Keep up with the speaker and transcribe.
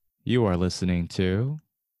You are listening to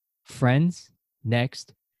Friends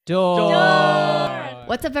Next Door.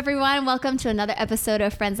 What's up, everyone? Welcome to another episode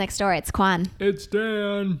of Friends Next Door. It's Kwan. It's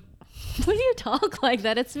Dan. Why do you talk like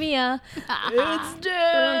that? It's Mia. It's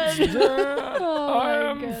Dan. Oh I my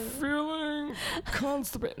am goodness. feeling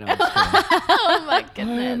constipated. No, Oh my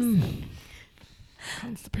goodness.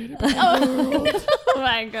 constipated. Oh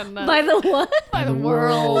my goodness. By the what? By the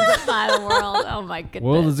world. By the world. Oh my goodness.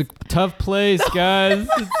 World is a tough place, guys.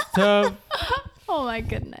 It's tough. Oh, my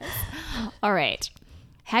goodness. All right.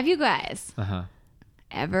 Have you guys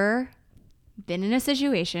ever been in a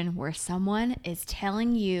situation where someone is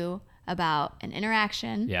telling you about an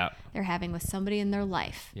interaction they're having with somebody in their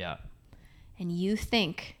life, and you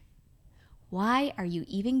think, why are you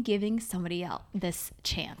even giving somebody else this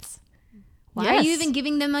chance? Why are you even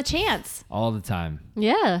giving them a chance? All the time.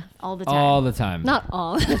 Yeah. All the time. All the time. Not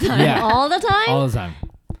all the time. Yeah. All the time? All the time.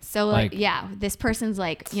 So this person's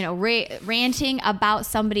like, ranting about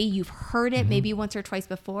somebody. You've heard it maybe once or twice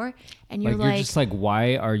before, and you're just like,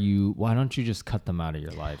 why don't you just cut them out of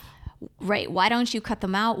your life? Right. Why don't you cut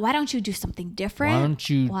them out? Why don't you do something different? Why don't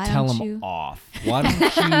you tell them off? Why don't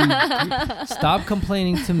you stop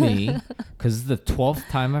complaining to me? Because it's the 12th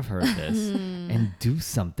time I've heard this, and do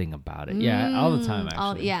something about it. Yeah, all the time,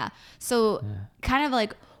 actually. So kind of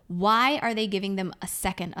like, why are they giving them a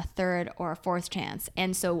second, a third, or a fourth chance?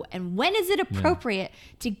 And when is it appropriate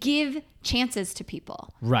to give chances to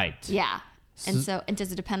people? And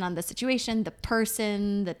does it depend on the situation, the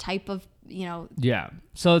person, the type of,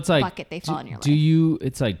 So it's like, bucket they fall in your life? Do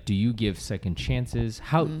you give second chances?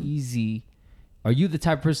 How easy are you the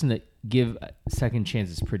type of person that give second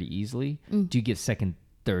chances pretty easily? Do you give second,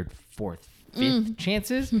 third, fourth, fifth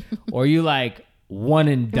chances? Or are you like one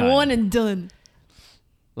and done? One and done.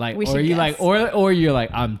 Like, or you like, or you're like,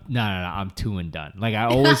 I'm two and done. Like, I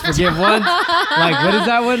always forgive once. Like, what is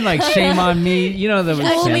that one? Like, shame on me. You know the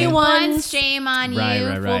Fool me saying. once, shame on you.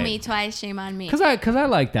 Right. Fool me twice, shame on me. Cause I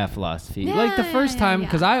like that philosophy. Like the first time,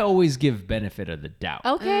 cause I always give benefit of the doubt.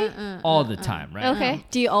 Okay. All the time, right? Okay.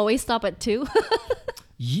 Do you always stop at 2?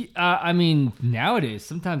 I mean, nowadays,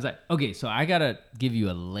 sometimes so I gotta give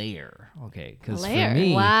you a layer, okay? Because for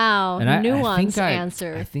me, wow, and nuanced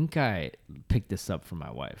answer. I think I picked this up from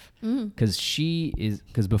my wife because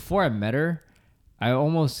because before I met her, I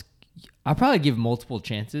probably give multiple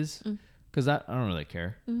chances because I don't really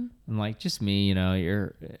care. I'm like, just me, I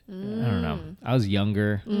don't know. I was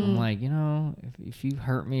younger. I'm like, if you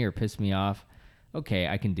hurt me or piss me off, okay,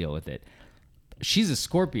 I can deal with it. She's a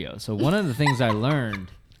Scorpio, so one of the things I learned.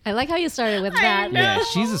 I like how you started with that. Yeah,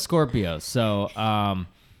 she's a Scorpio, so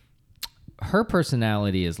her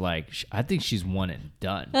personality is like, I think she's one and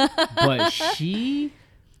done, but she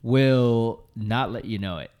will not let you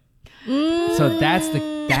know it. So that's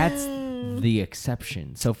the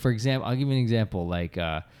exception. So for example, I'll give you an example. Like,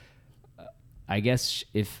 I guess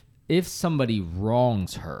if somebody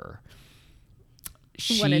wrongs her,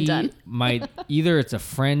 she might either it's a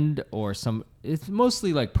friend or it's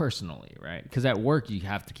mostly like personally, right? Because at work you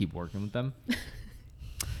have to keep working with them.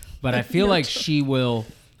 But I feel like she will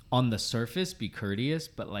on the surface be courteous,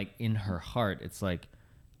 but like in her heart it's like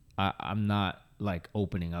I'm not like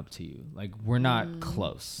opening up to you, like we're not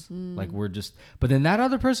close, like we're just, but then that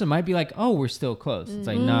other person might be like, oh, we're still close. It's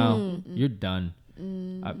like, no, you're done.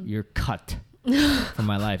 You're cut from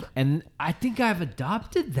my life. And I think I've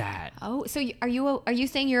adopted that. Oh, so are you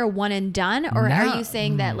saying you're a one and done, or are you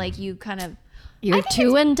saying that like you kind of you're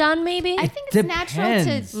two and done? Maybe I think it's natural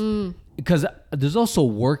to because there's also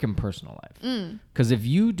work and personal life. Because if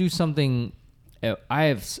you do something, I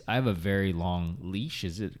have a very long leash.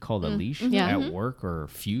 Is it called a leash at work or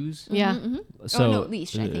fuse? Yeah. So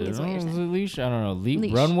leash, I think is what you're saying. Is it leash? I don't know.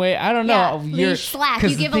 Runway? I don't know. Leash, slack.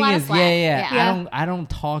 You give a lot of slack. Yeah. I don't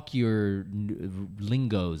talk your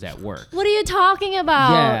lingos at work. What are you talking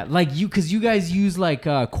about? Yeah, like because you guys use like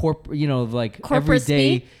like corporate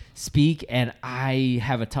everyday speak, and I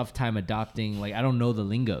have a tough time adopting. Like I don't know the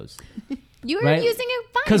lingos. You were using it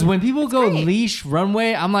fine. Because when people go leash,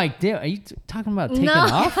 runway, I'm like, damn, are you talking about taking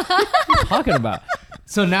off? What are you talking about?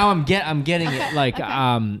 So now I'm getting it. Like,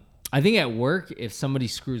 I think at work, if somebody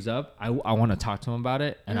screws up, I want to talk to them about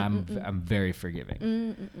it, and I'm very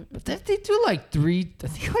forgiving. But they do like three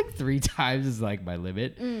times is like my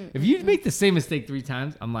limit. If you make the same mistake 3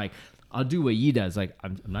 times, I'm like, I'll do what Yi does. Like,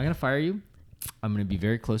 I'm not gonna fire you. I'm going to be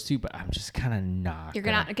very close to you, but I'm just kind of not. You're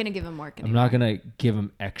not going to give him work anymore. I'm not going to give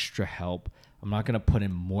him extra help. I'm not going to put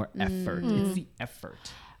in more effort. It's the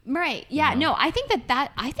effort. Right. Yeah. No, I think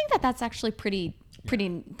that's actually pretty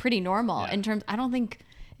normal in terms. I don't think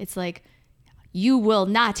it's like you will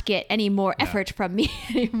not get any more effort from me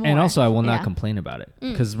anymore. And also, I will not Yeah. complain about it.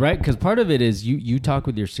 Because part of it is you talk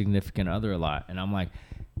with your significant other a lot. And I'm like,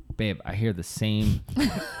 babe, I hear the same.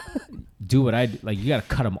 Do what I do. Like, you got to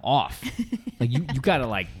cut them off. Like, you got to,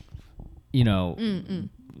 like, you know,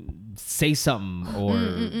 say something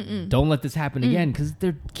or don't let this happen again because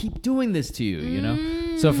they keep doing this to you, you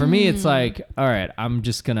know? So for me, it's like, all right, I'm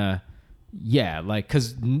just going to, like,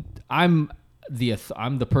 because I'm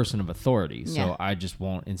the person of authority. So Yeah. I just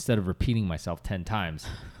won't, instead of repeating myself 10 times,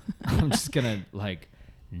 I'm just going to, like,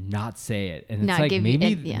 not say it. And it's Not like, give you-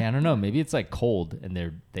 maybe, yeah. I don't know, maybe it's like cold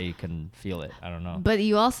and they can feel it. I don't know. But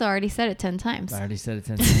you also already said it 10 times. I already said it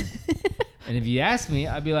 10 times. And if you ask me,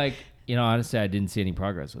 I'd be like, you know, honestly, I didn't see any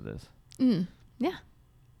progress with this. Yeah.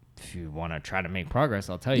 If you want to try to make progress,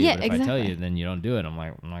 I'll tell you. Yeah, But if I tell exactly. you, then you don't do it. I'm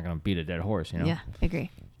like, I'm not going to beat a dead horse, you know? Yeah, agree.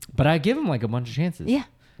 But I give him like a bunch of chances. Yeah.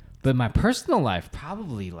 But my personal life,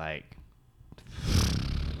 probably like,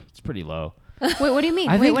 it's pretty low. Wait, what do you mean?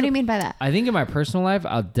 I Wait, think- what do you mean by that? I think in my personal life,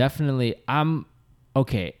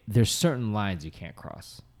 okay, there's certain lines you can't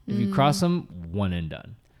cross. If you cross them, one and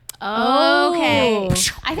done. Okay.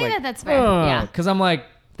 I think that's fair. Yeah. Because I'm like,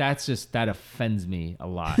 that offends me a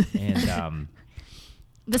lot. And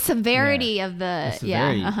The severity of the, it's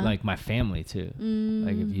very, yeah. Uh-huh. like my family too.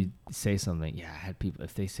 Like if you say something, I had people,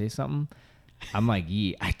 if they say something, I'm like,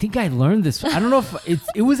 I think I learned this. I don't know if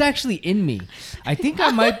it was actually in me. I think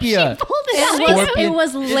I might be a Scorpion. It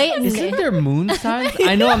was latent. Isn't there moon signs?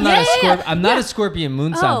 I know I'm not a Scorpion. I'm not a Scorpion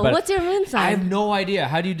moon sign, Oh, but what's your moon sign? I have no idea.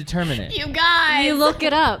 How do you determine it? You guys. You look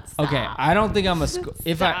it up. Okay, I don't think I'm a.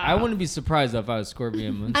 If I wouldn't be surprised if I was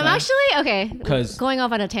Scorpion moon sign. I'm actually okay. 'Cause- Going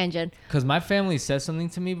off on a tangent. Because my family said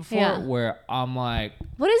something to me before Yeah. where I'm like,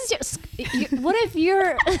 What is what if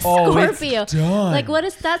you're oh, Scorpio? it's done. Like, what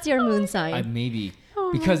is that's your moon sign? Maybe.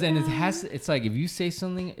 Because and it's like if you say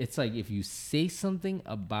something, it's like if you say something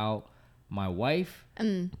about my wife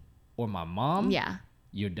or my mom, Yeah.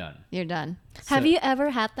 you're done. You're done. Have So- you ever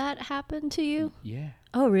had that happen to you? Yeah.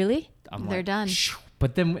 Oh, really? I'm They're like, done. "Shoo."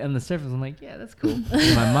 But then on the surface, I'm like, yeah, that's cool.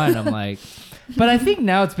 In my mind, I'm like, but I think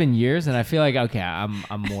now it's been years, and I feel like okay, I'm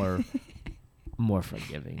more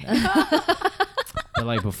forgiving now. But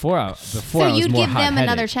like before I So was you'd more give them hot-headed.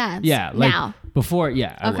 another chance Yeah, like now. before,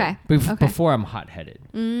 yeah. I Okay, would. okay. Before I'm hot-headed,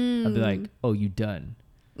 I'd be like, "Oh, you done?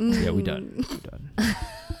 Yeah, we done. We done.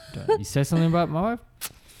 Done. You said something about my wife?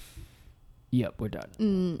 Yep, we're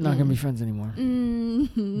done. Not gonna be friends anymore."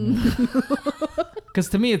 Because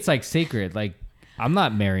to me, it's like sacred. Like I'm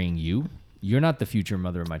not marrying you. You're not the future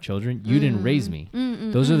mother of my children. You didn't raise me.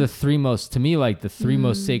 Those are the three most, to me, like the three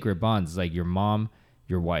most sacred bonds. Like your mom,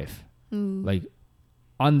 your wife. Like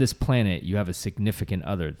on this planet, you have a significant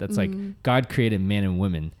other. That's like God created man and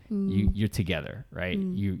women. You're together, right?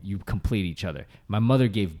 You complete each other. My mother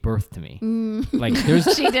gave birth to me. Like there's,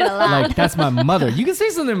 She did a lot. like that's my mother. You can say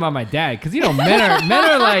something about my dad because you know men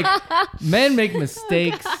are like men make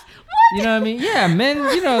mistakes. You know what I mean? Yeah, men.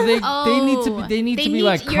 You know they need to be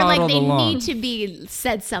like you're like, coddled they along. need to be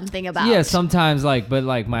said something about. Yeah, sometimes like, but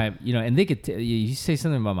like my, you know, and they could. You say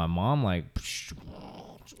something about my mom, like.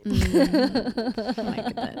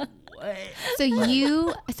 So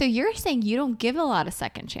you're saying you don't give a lot of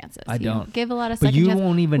second chances. I You don't. give a lot of But second you chances.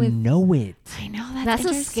 won't even know it. I know That's a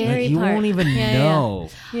interesting. scary Like, you part. won't even Yeah, yeah. know.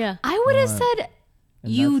 Yeah. I would have said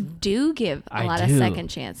And you that's- do give a I lot of do. second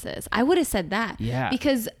chances. I would have said that. Yeah.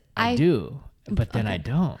 Because I do, but then I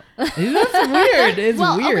don't. That's weird. It's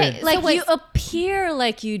Well, weird. okay, Like wait, you appear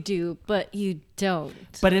like you do, but you don't.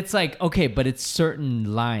 But it's like okay, but it's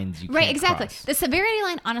certain lines you right, can't exactly. cross. The severity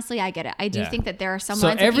line, honestly, I get it. I do Yeah. think that there are some So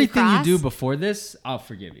lines that everything you, you cross, do before this, I'll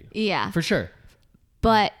forgive you. yeah, For sure.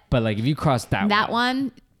 but But like if you cross that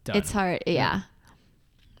one, done. it's hard. Yeah. What are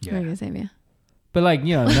you Yeah. gonna say, Mia? But like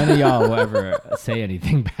you know, none of y'all will ever say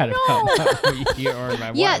anything bad about me or my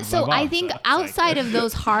wife. Yeah, my so mom, I think so it's like- outside of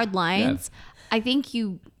those hard lines, I think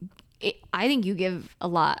you give a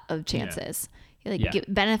lot of chances. Like Yeah. give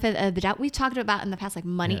benefit of the doubt. We've talked about in the past, like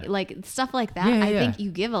money, Yeah. like stuff like that. Yeah, I yeah. think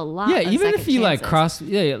you give a lot. Yeah, of even if second you like chances. cross,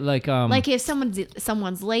 like if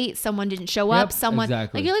someone's late, someone didn't show up, Yep, someone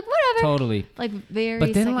exactly. like you're like whatever, totally. like very.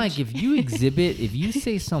 But then, second like, ch- if you if you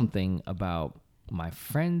say something about my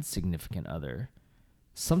friend's significant other,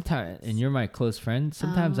 sometimes, and you're my close friend,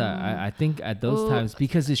 sometimes I think at those times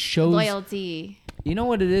because it shows loyalty. You know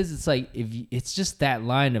what it is? It's like it's just that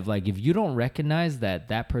line of like if you don't recognize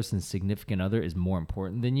that person's significant other is more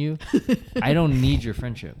important than you, I don't need your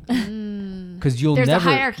friendship because you'll There's a never.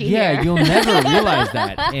 hierarchy yeah, here. you'll never realize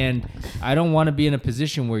that, and I don't want to be in a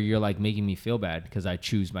position where you're like making me feel bad because I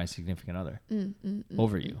choose my significant other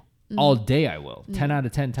over you all day. I will 10 out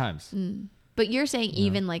of 10 times. But But you're saying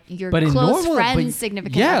even like your But in close normal, friends, but-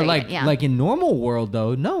 significant yeah, other, like in normal world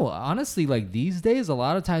though, no, honestly, like these days, a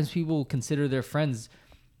lot of times people consider their friends,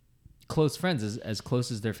 close friends, as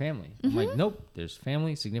close as their family. I'm like, nope, there's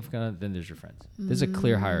family, significant other, then there's your friends. There's a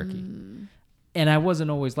clear hierarchy, and I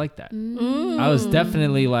wasn't always like that. I was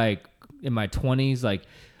definitely like in my 20s, like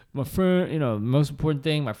my friend, most important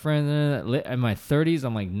thing, my friend. In my 30s,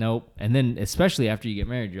 I'm like, nope, and then especially after you get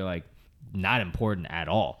married, you're like, not important at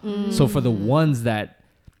all. So for the ones that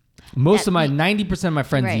most of my 90% of my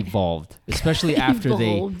friends Right. evolved, especially after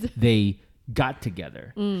they got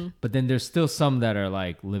together. But then there's still some that are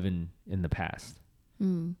like living in the past.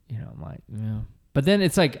 I'm like, But then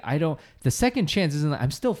it's like the second chance isn't like,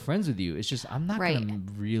 I'm still friends with you. It's just I'm not Right. gonna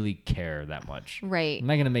really care that much. Right. I'm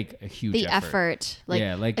not gonna make a huge The effort. Like,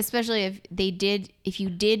 Yeah, like- especially if you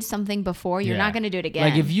did something before, you're not going to do it again.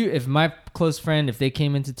 Like if my close friend, if they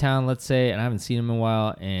came into town, let's say, and I haven't seen them in a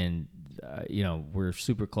while, and we're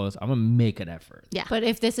super close, I'm gonna make an effort. Yeah. But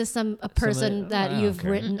if this is a person I that don't you've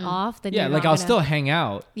care. written off, then Yeah, you're like not I'll gonna- still hang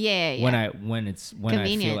out. Yeah. When I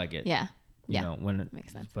Convenient. feel like it. Yeah. You know, when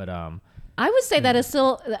Makes sense. But I would say that is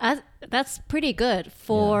still that's pretty good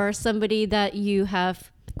for somebody that you have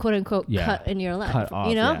quote unquote cut in your life. cut off.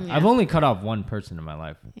 You know, I've only cut off one person in my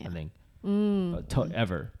life, I think,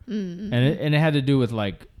 ever, and it had to do with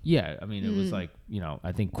like, I mean, it was like,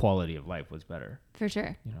 I think quality of life was better. For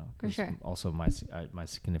sure. 'Cause sure. Also, my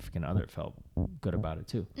significant other felt good about it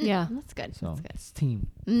too. yeah. That's good. So That's good. it's teamwork.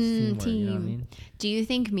 You know what I mean? Do you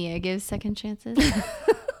think Mia gives second chances?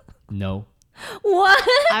 No, What?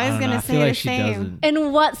 I was don't going know. to I feel say like the she same. doesn't.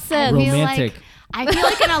 In what sense? Romantic. I feel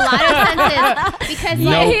like in a lot of senses because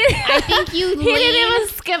like I think you He didn't lean. even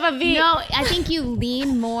skip a beat. No, I think you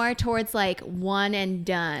lean more towards like one and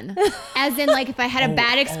done. As in, like if I had a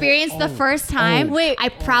bad experience the first time, Wait. I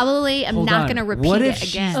probably am Hold not on. gonna What repeat if it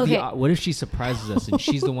she's again. Okay. what if she surprises us and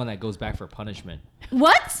she's the one that goes back for punishment?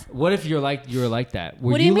 What? What if you're like that?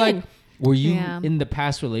 Were What do you mean? like? Were you Yeah. in the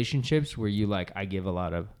past relationships where you like I give a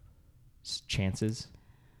lot of chances,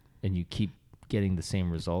 and you keep getting the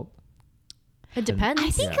same result? It depends. I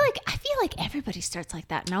think Yeah. I feel like everybody starts like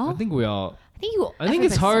that. No, I think we all. I think you. I think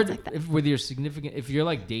it's everybody hard starts like that. with your significant. If you're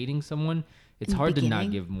like dating someone, it's In the hard to not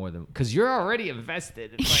beginning? give more than because you're already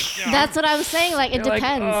invested. It's like That's what I'm saying. Like it you're like,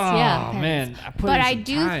 depends. oh, Yeah. man. I put But in I some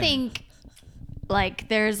do time." think like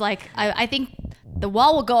there's like I think the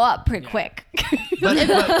wall will go up pretty quick. But,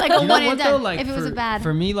 like a you know one what, and though? done. Like, If it was a bad.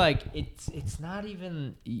 for me, like it's not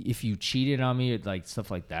even if you cheated on me, like stuff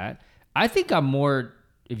like that. I think I'm more.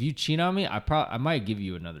 If you cheat on me, I might give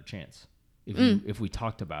you another chance. If we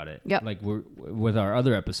talked about it, Yep. like we're with our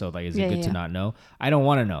other episode, like is it Yeah, good yeah, to yeah. not know? I don't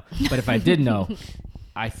want to know, but if I did know,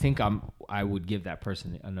 I think I would give that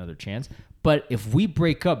person another chance. But if we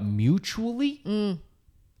break up mutually,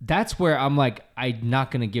 that's where I'm like I'm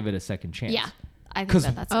not gonna give it a second chance. Yeah, I think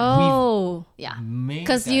 'Cause that's Oh. yeah.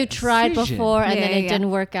 Because you tried before and Yeah, then yeah, it yeah.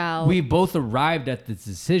 didn't work out. We both arrived at this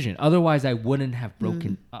decision. Otherwise, I wouldn't have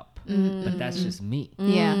broken up. But that's just me,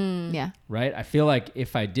 Yeah. right? I feel like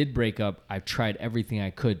if I did break up, I've tried everything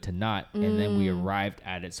I could to not, and then we arrived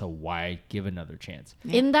at it. So why give another chance?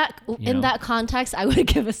 in that know? that context, I would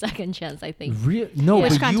give a second chance. I think. No,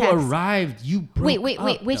 Which but you context? arrived. You broke Wait.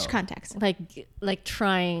 up, Which though. context? Like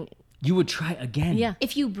trying. You would try again. Yeah.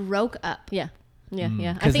 If you broke up, Yeah. Yeah.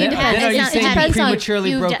 Yeah. I 'Cause think it then- depends. then are you It saying you depends on- prematurely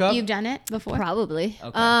you've, broke up? you've done it before. Probably.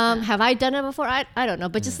 Okay. Have I done it before? I don't know.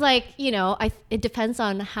 But just like, it depends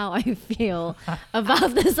on how I feel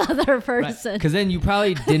about this other person. Because then you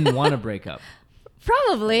probably didn't want to break up.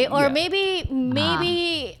 Probably. Or Yeah.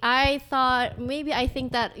 maybe I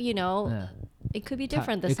think that, Yeah. it could be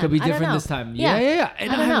different this time. It could be I don't different know. this time. Yeah. Yeah.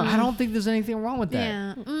 And I don't know. I don't think there's anything wrong with that.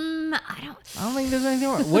 Yeah. I don't. I don't think there's anything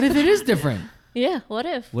wrong. What if it is different? Yeah. What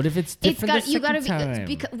if? What if it's It's different got the you got to second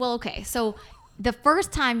be time? well. Okay, so the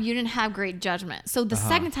first time you didn't have great judgment, so the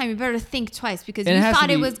second time you better think twice because And it you has to thought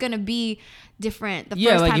it be- was gonna be different the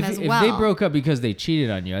Yeah, first like time if, as if well. they broke up because they cheated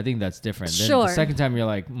on you, I think that's different. Then Sure. the second time you're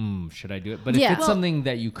like, should I do it? But if Yeah. it's Well- something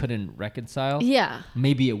that you couldn't reconcile, Yeah.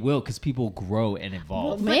 maybe it will because people grow and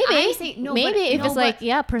evolve. But Maybe. I'm saying- no, maybe but- if no, it's like,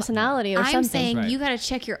 but- personality or I'm something. saying Right. you got to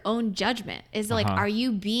check your own judgment. Is like, Uh-huh. are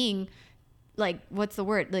you being like, what's the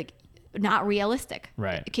word? Like, not realistic.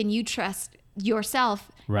 Right. Can you trust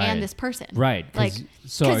yourself Right. and this person? Right, 'cause- Like,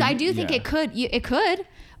 so because are I you- do think yeah. it could. It could,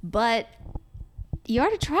 but you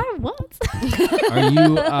already tried it once.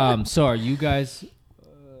 Are you? So are you guys?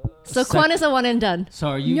 So Quan is a one and done. So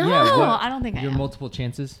are you? No, yeah, what- I don't think I you're am. multiple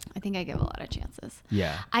chances. I think I give a lot of chances.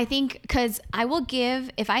 Yeah. I think because I will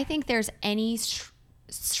give if I think there's any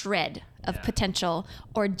shred of potential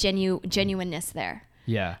or genuineness there.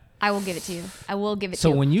 Yeah. I will give it to you. I will give it to So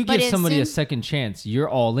you. when you But give as somebody a soon- second chance, you're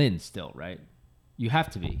all in still, right? You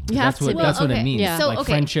have to be. You have to be. That's Well, what it okay. means. Yeah. So, Like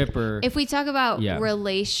okay. friendship or if we talk about Yeah.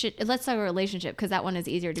 let's talk about relationship because that one is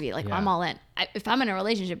easier to be like, Yeah. I'm all in. If I'm in a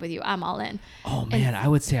relationship with you, I'm all in. oh man, I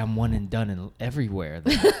would say I'm one and done in everywhere.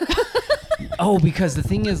 Oh, because the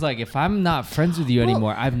thing is, like, if I'm not friends with you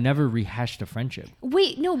anymore, I've never rehashed a friendship.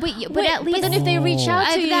 Wait, no, but Wait, at least but then if they reach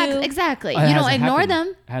out to you, exactly. It You don't hasn't ignore happened. them.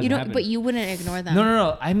 It hasn't You don't, happened. but you wouldn't ignore them.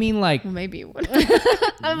 No. I mean, like, Well, maybe you would.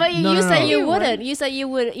 but you No, said no. you wouldn't. You said you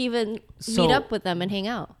would even So- meet up with them and hang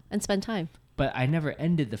out and spend time. but I never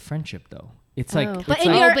ended the friendship though. It's like, Oh. it's But like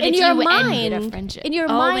in your but in if your you ended mind, a friendship. in your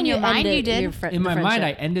Oh, mind, in your mind you ended did? your in my the mind,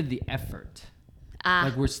 I friendship. ended the effort.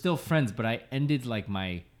 Like we're still friends, but I ended like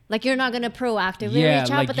my. Like you're not gonna proactively Yeah,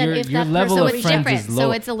 reach out, like but then your if your that level person of it's friends different, is so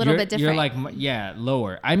low. it's a little bit You're different. like,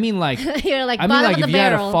 lower. I mean, like, you're like I mean, bottom like of if the you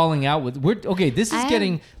had a barrel. falling out with, we're okay. This I is have-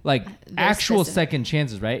 getting like actual listen. second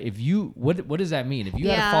chances, right? If you, what does that mean? If you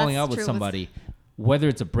had Yeah, a falling that's out with true. somebody, whether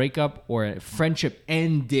it's a breakup or a friendship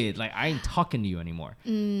ended, like I ain't talking to you anymore.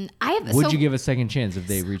 I have. Would so, you give a second chance if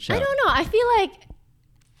they reached out? I don't know. I feel like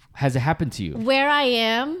Has it happened to you? where I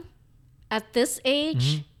am at this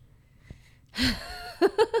age,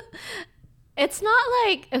 it's not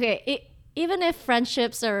like even if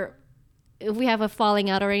friendships are, if we have a falling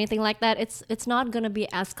out or anything like that, it's not gonna be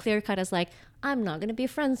as clear cut as like I'm not gonna be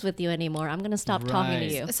friends with you anymore. I'm gonna stop talking to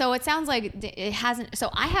Right. you. So it sounds like it hasn't. So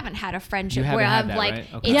I haven't had a friendship You where haven't had I'm that, like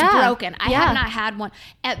right? Okay. it's Yeah. broken. I Yeah. have not had one.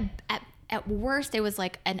 At worst, it was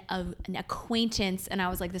like an acquaintance, and I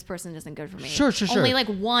was like, this person isn't good for me. Sure. Only like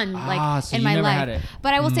one, like so in you my never life. had it.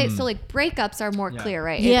 But I will say, so like breakups are more Yeah. clear,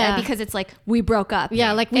 right? Yeah. Because it's like we broke up.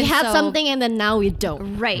 Yeah, like we And had so- something and then now we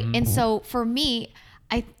don't. Right. And Mm-hmm. so for me,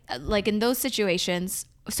 I like in those situations.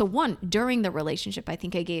 So one, during the relationship, I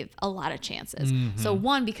think I gave a lot of chances. Mm-hmm. So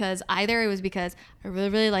one, because either it was because I really,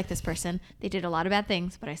 really like this person. They did a lot of bad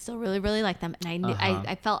things, but I still really, really like them. And I knew,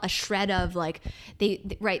 I felt a shred of like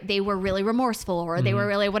they were really remorseful or they were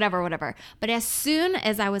really whatever. But as soon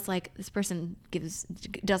as I was like, this person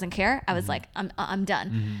doesn't care, I was like, I'm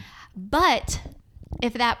done. But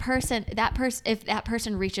if that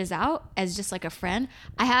person reaches out as just like a friend,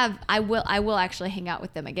 I will actually hang out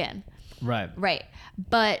with them again. Right.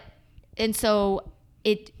 But and so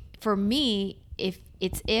it for me, if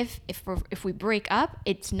we break up,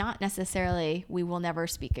 it's not necessarily we will never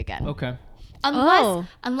speak again. Okay.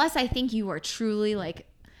 Unless I think you are truly like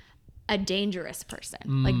a dangerous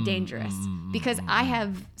person, like dangerous, because I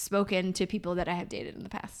have spoken to people that I have dated in the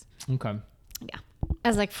past. Okay. Yeah.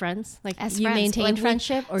 As like friends, like As you friends, maintain like we-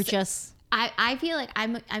 friendship or just I feel like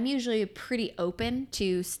I'm usually pretty open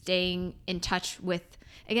to staying in touch with.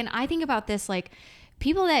 Again, I think about this like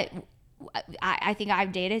people that I think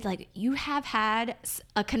I've dated. Like you have had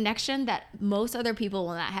a connection that most other people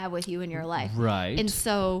will not have with you in your life, Right. And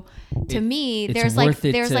so, to me, it's there's like worth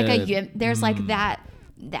it there's like to- there's like that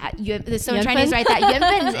so in Yunfen? Chinese, right? That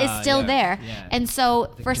yunfen is still yeah, there, yeah. and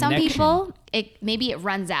so for some connection. people, maybe it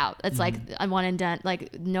runs out. It's like I'm one and done,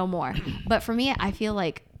 like no more. But for me, I feel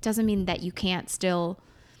like doesn't mean that you can't still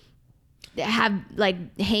have like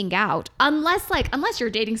hang out unless you're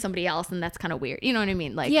dating somebody else, and that's kind of weird. You know what I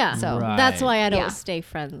mean? Like yeah. So Right. That's why I don't Yeah. stay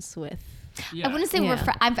friends with. Yeah. I wouldn't say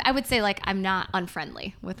Yeah. I would say like I'm not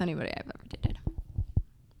unfriendly with anybody I've ever dated.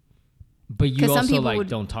 But you 'Cause some also people like would-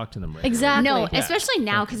 don't talk to them regularly. Exactly. No, Yeah. especially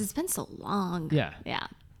now because it's been so long. Yeah. Yeah.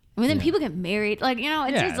 I mean, then Yeah. people get married. Like it's Yeah,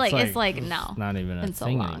 just like it's like no, not even a been so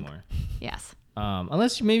thing long. anymore. Yes.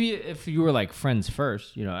 Unless maybe if you were like friends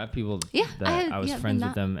first, I have people Yeah, that I was yeah, friends been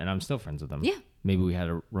with them and I'm still friends with them. Yeah. Maybe we had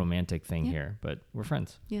a romantic thing here, but we're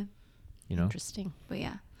friends, Yeah. Interesting. But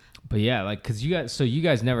yeah. But yeah, like, cause you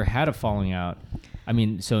guys never had a falling out. I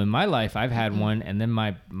mean, so in my life, I've had one, and then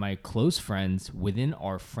my close friends within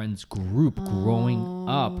our friends group growing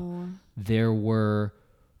up, there were,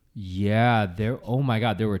 oh my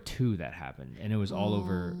God, there were two that happened, and it was all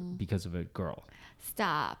over because of a girl.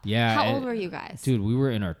 Stop. Yeah, How and- old were you guys? Dude, we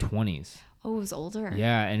were in our 20s. Oh, it was older.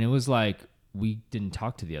 Yeah, and it was like we didn't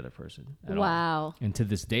talk to the other person at all. Wow. And to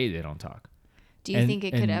this day, they don't talk. Do you And- think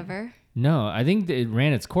it could and- ever? No, I think that it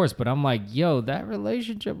ran its course, but I'm like, yo, that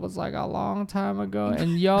relationship was like a long time ago,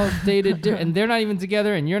 and y'all dated, and they're not even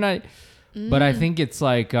together, and you're not. But I think it's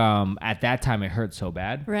like at that time it hurt so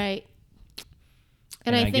bad. Right.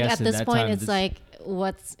 And And I I think guess at at this that point, time, it's this- like,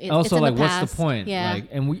 it's Also, in like, the what's past. the point? Yeah. Like,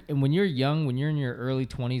 and when you're young, when you're in your early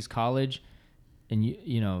 20s, college, and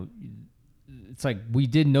you know, it's like we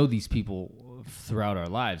did know these people throughout our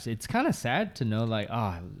lives. It's kind of sad to know, like,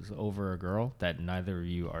 it was over a girl that neither of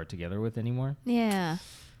you are together with anymore. Yeah.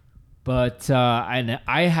 But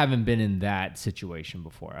I haven't been in that situation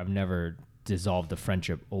before. I've never dissolve the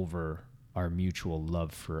friendship over our mutual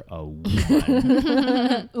love for a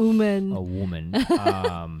woman. A woman.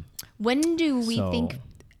 When do we So- think?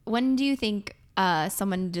 When do you think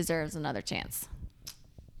someone deserves another chance?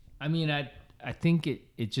 I mean, I think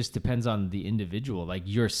it just depends on the individual, like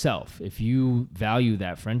yourself. If you value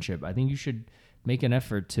that friendship, I think you should make an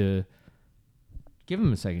effort to give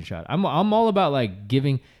them a second shot. I'm all about like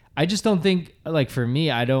giving. I just don't think, like, for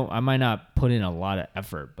me, I might not put in a lot of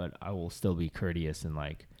effort, but I will still be courteous and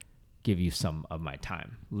like give you some of my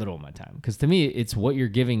time, little of my time. Because to me, it's what you're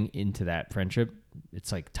giving into that friendship.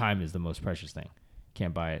 It's like time is the most precious thing.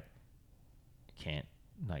 Can't buy it. Can't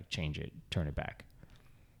like change it, turn it back.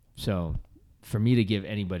 So for me to give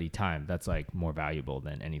anybody time, that's like more valuable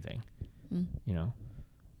than anything, you know?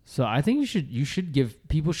 So I think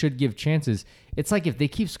people should give chances. It's like if they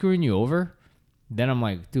keep screwing you over, then I'm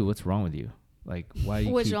like, dude, what's wrong with you? Like, why do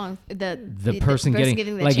you What's keep wrong? the person getting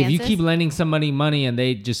the like, if you chances? keep lending somebody money and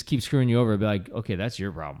they just keep screwing you over, be like, okay, that's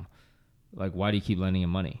your problem. Like, why do you keep lending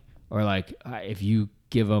them money? Or like, if you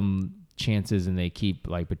give them chances and they keep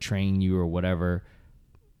like betraying you or whatever,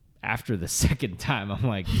 after the second time, I'm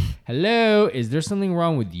like, hello, is there something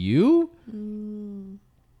wrong with you?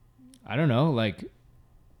 I don't know. Like,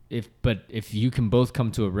 if you can both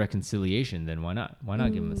come to a reconciliation, then why not? Why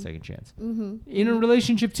not give them a second chance? In a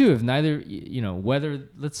relationship too, if neither, whether,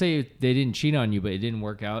 let's say they didn't cheat on you, but it didn't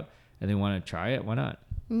work out and they want to try it, why not?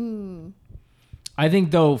 I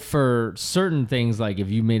think though, for certain things, like if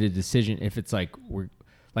you made a decision, if it's like,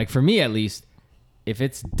 like for me at least, if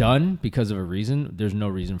it's done because of a reason, there's no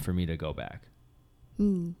reason for me to go back.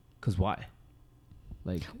 Because why?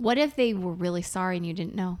 Like, What if they were really sorry and you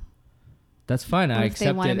didn't know? that's fine. I if they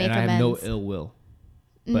accept wanna it, make and I have no amends? ill will.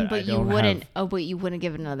 But I you don't wouldn't. have- Oh, but you wouldn't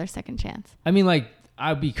give it another second chance. I mean, like,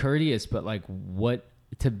 I'd be courteous, but like, what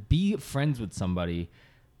to be friends with somebody?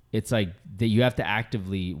 It's like that you have to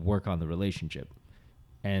actively work on the relationship,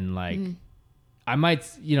 and like, I might,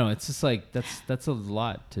 it's just like that's a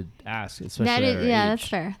lot to ask, especially That at our is, yeah, age. that's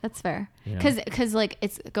fair. That's fair. You know? Because like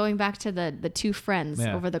it's going back to the two friends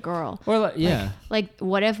Yeah. over the girl. Or like, yeah. Like,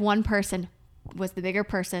 what if one person was the bigger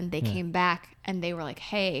person? They came back and they were like,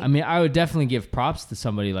 "Hey," I mean, I would definitely give props to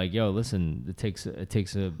somebody like, yo, listen, it takes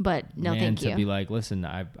a but no, man thank to you. be like, listen,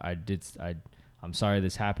 I'm sorry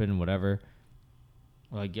this happened, whatever.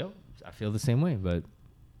 Like, yo, I feel the same way, but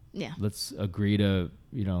Yeah. let's agree to,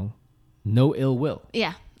 no ill will.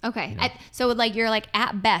 Yeah. Okay. So like you're like,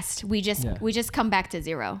 at best, we just come back to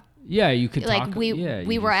zero. Yeah, you could Like talk. we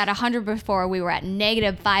were at 100 before. We were at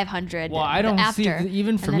negative 500. Well, I don't see after,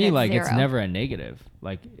 even for and then me, it's like it's zero. never a negative.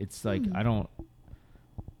 Like it's like I don't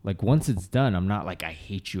like once it's done, I'm not like I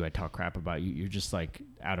hate you. I talk crap about you. You're just like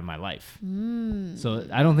out of my life. So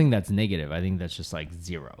I don't think that's negative. I think that's just like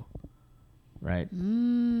zero. Right.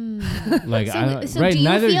 Like So right. do you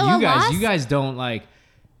Neither feel a you guys. loss? You guys don't like.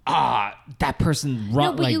 That person No,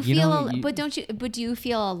 wrong. but like, you feel. know, But don't you? But do you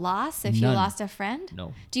feel a loss if you None. lost a friend?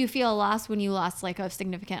 No. Do you feel a loss when you lost like a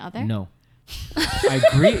significant other? No. I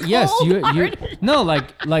agree. Yes, you no,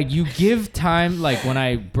 like you give time, like when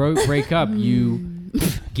I break up, you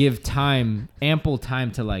give time, ample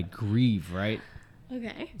time to like grieve, right?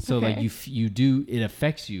 Okay. So like you do, it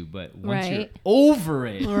affects you, but once you're Right. over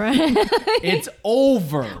it, Right. it's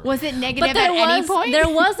over. Was it But negative there at any was point? there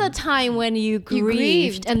was a time when you grieved,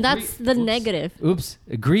 grieved. and that's the negative. Oops,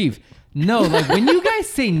 grieve. No, like when you guys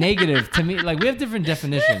say negative to me, like we have different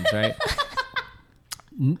definitions, right?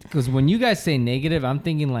 Because when you guys say negative, I'm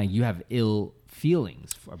thinking like you have ill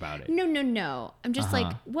feelings about it. No. I'm just like,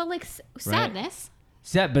 well, like sadness.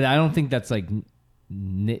 Sad, but I don't think that's like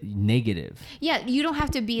negative. Yeah, you don't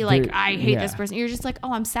have to be like, There- I hate yeah. this person. You're just like,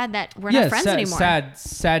 oh, I'm sad that we're not friends anymore.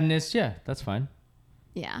 Sadness. Yeah, that's fine.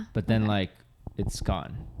 Yeah. But then like it's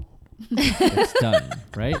gone. It's done,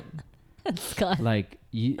 right? It's gone. Like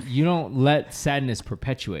you don't let sadness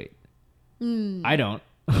perpetuate. I don't.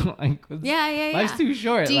 Like, Yeah. Life's too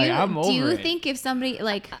short. Do like you, I'm over do you it. think if somebody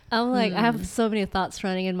like, I'm like, I have so many thoughts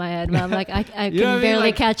running in my head, but I'm like, I You know what I can mean? barely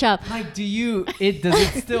Like- catch up. Like, does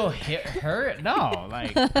it still hurt? No,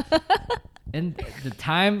 like, and the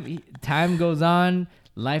time goes on,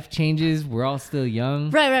 life changes. We're all still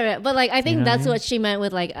young. Right. But like, I think know what I that's mean? what she meant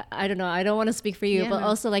with like, I don't know. I don't want to speak for you, Yeah, but no.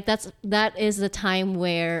 also like that is the time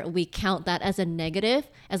where we count that as a negative,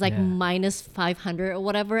 as like Yeah. minus 500 or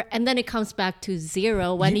whatever, and then it comes back to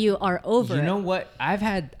zero when you are over. You it. know what? I've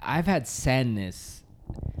had sadness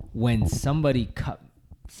when somebody cut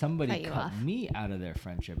you off. me out of their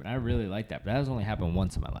friendship, and I really like that. But that has only happened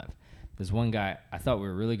once in my life. There's one guy I thought we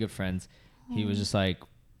were really good friends. He was just like,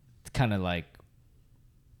 kind of like,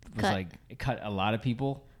 was Cut. like cut a lot of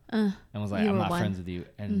people and was like, you I'm were not one. friends with you.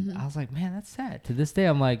 And I was like, man, that's sad. To this day,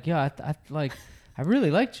 I'm like, yeah, I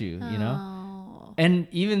really liked you, you know? Oh. And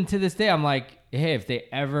even to this day, I'm like, hey, if they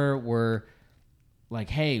ever were like,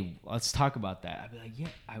 hey, let's talk about that. I'd be like, yeah.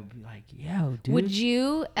 I'd be like, yeah, dude. Would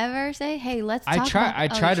you ever say, "Hey, let's talk about"? I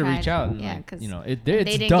try to reach out, and yeah, like, because you know, it's they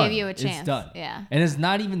didn't done. give you a chance. It's done. Yeah. And it's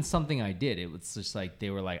not even something I did. It was just like they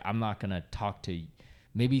were like, I'm not gonna talk to you.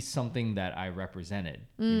 Maybe something that I represented.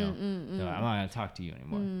 You know, so I'm not gonna talk to you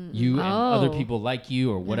anymore. You and other Oh. people like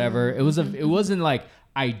you or whatever. It wasn't like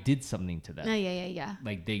I did something to them. Yeah.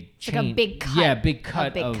 Like they It's like a changed. big cut. Yeah, big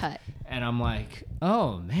cut. big cut. And I'm like,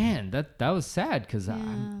 oh man, that was sad because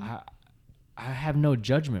I have no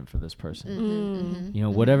judgment for this person. You know,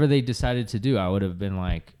 whatever they decided to do, I would have been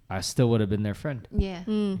like, I still would have been their friend. Yeah.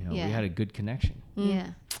 You know, Yeah. we had a good connection. Yeah.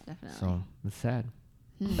 Definitely. So it's sad.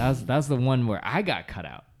 That's the one where I got cut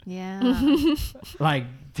out. Yeah. Like,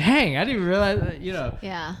 dang, I didn't realize that, you know.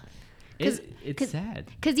 Yeah. It's sad.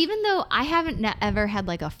 Because even though I haven't ever had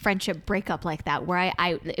like a friendship breakup like that, where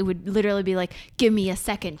it would literally be like, give me a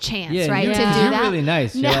second chance, right? You're, To do 'cause you're that. really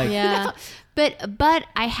nice. You're like, Yeah. But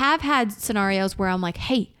I have had scenarios where I'm like,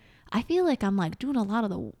 hey, I feel like I'm like doing a lot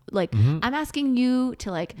of the like I'm asking you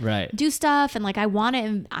to like Right. do stuff and like I want it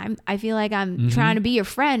and I feel like I'm trying to be your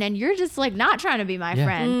friend and you're just like not trying to be my Yeah.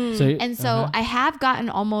 friend. So, And so I have gotten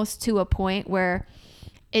almost to a point where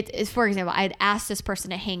it is, for example, I'd asked this person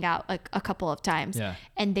to hang out like a couple of times Yeah.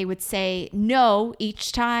 and they would say no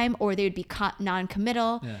each time or they would be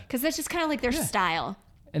non-committal Yeah. because that's just kind of like their style.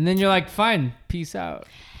 and then you're like, fine, peace out.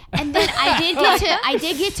 And then I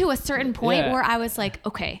did get to a certain point Yeah. where I was like,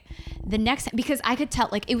 okay, the next, because I could tell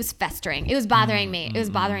like it was festering. It was bothering me. It was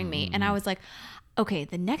bothering me. And I was like, okay,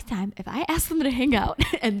 the next time if I ask them to hang out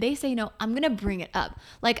and they say no, I'm going to bring it up.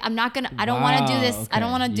 Like, I don't want to do this. I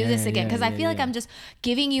don't okay. want to do this Yeah, again. Cause I feel like yeah. I'm just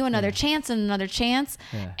giving you another chance and another chance.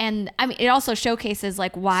 Yeah. And I mean, it also showcases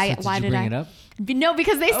like why So did you bring it up? No,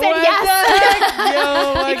 because they said What yes. the heck?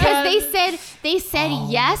 Yo, my because God. they said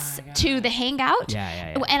yes to the hangout.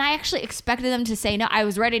 Yeah. And I actually expected them to say no. I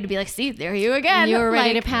was ready to be like, see, there you again. You were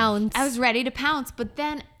ready Like, to pounce. I was ready to pounce. But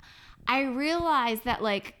then I realized that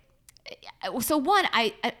like, so one,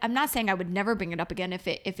 I'm not saying I would never bring it up again if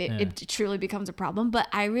it truly becomes a problem, but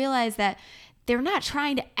I realized that they're not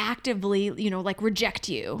trying to actively, like reject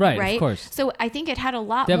you. Right, of course. So I think it had a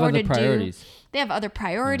lot They have more other to priorities. do. They have other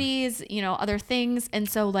priorities, other things. And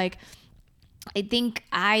so like, I think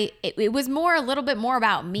it was a little bit more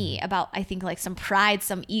about me, about I think like some pride,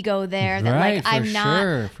 some ego there that Right, like for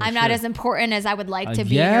I'm not sure. as important as I would like to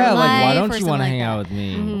be in yeah, your like life. why don't or you something want to like hang that. out with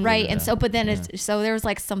me? Right. And Yeah. so, but then so there was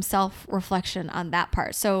like some self-reflection on that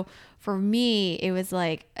part. So for me, it was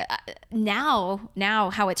like now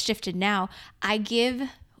how it's shifted now, I give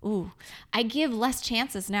less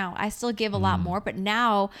chances now. I still give a lot more, but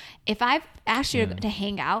now if I've asked you to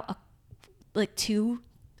hang out like 2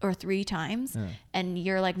 or 3 times and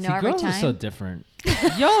you're like no See, every girls time. are so different.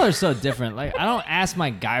 Y'all are so different. Like I don't ask my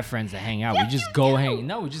guy friends to hang out. We just go hang.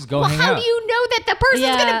 No, we just go Well, hang how out. do you know that the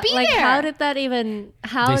person's gonna be like there? how did that even?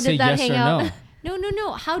 How They did say that yes hang or out? no.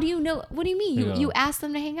 No. How do you know? What do you mean? They go, You ask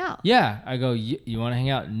them to hang out? Yeah, I go. You want to hang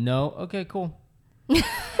out? No. Okay, cool. Want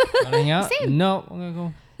to hang out? Same. No. Okay,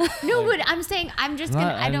 cool. No, but I'm saying I'm just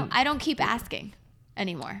Not- gonna. I don't keep asking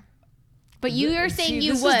anymore. But you are saying See,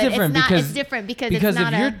 you this is would. different It's not. because- It's different because Because it's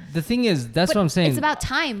not if you're the thing is, that's but what I'm saying. It's about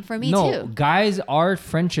time for me no, too. guys, our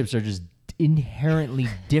friendships are just inherently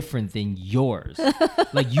different than yours.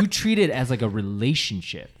 Like you treat it as like a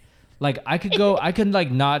relationship. Like I could like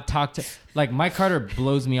not talk to, like Mike Carter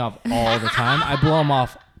blows me off all the time. I blow him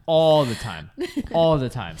off all the time.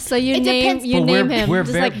 So you It name depends- you But name we're- him. we're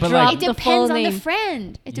Just very- like but, drop like- It the full depends on name. the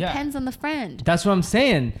friend. It Yeah. depends on the friend. That's what I'm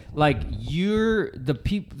saying. Like you're the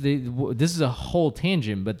people. This is a whole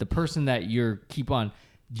tangent, but the person that you're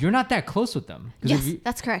not that close with them. 'Cause Yes, if you-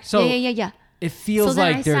 that's correct. So yeah. it feels So then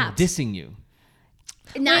I like they're stopped. dissing you.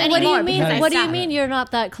 Not What do anymore. you mean? because I What do you stopped. mean you're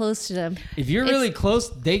not that close to them? If you're really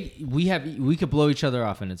close, we could blow each other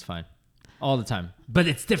off and it's fine, all the time. But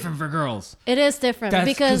it's different for girls. It is different That's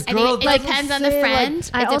because 'cause girls- It Like, depends on the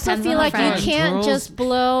friend. I It also depends feel on the like friend. you can't Girls- just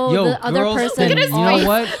blow the other girls, person. then Look at his you know face.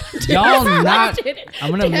 what? Y'all not.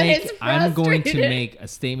 I'm gonna Dan make. is I'm going to frustrated. make a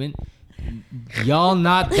statement. Y'all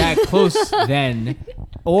not that close then,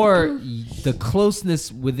 or the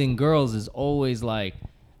closeness within girls is always like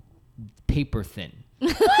paper thin.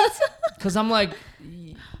 Because I'm like,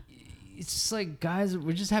 it's just like guys,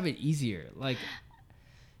 we just have it easier. Like,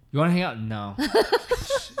 you want to hang out? No.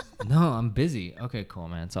 No, I'm busy. Okay, cool,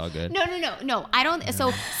 man. It's all good. No. I don't.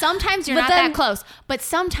 So sometimes you're But not then- that close, but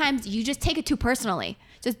sometimes you just take it too personally.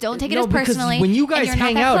 Just don't take it No, as because personally. when you and guys you're not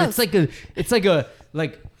hang that out, close. it's like a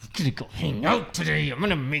I'm gonna go hang out today. I'm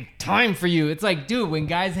gonna make time for you. It's like, dude, when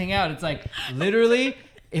guys hang out, it's like literally.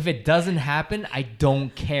 If it doesn't happen, I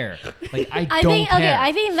don't care. Like I don't care.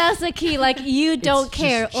 I think that's the key. Like you don't just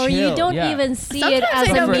care, or you chill, don't yeah. even see Sometimes it as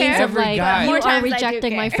I a don't means care. of like Every you guy. are More times I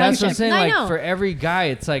rejecting do my care. That's what I'm friendship. saying. I Like know. for every guy,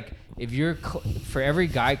 it's like if you're for every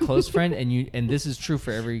guy close friend, and this is true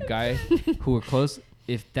for every guy who are close.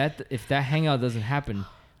 If that hangout doesn't happen,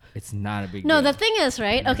 it's not a big No, deal. the thing is,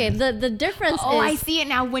 right? Okay, the difference Oh, I is see it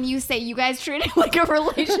now when you say you guys treat it like a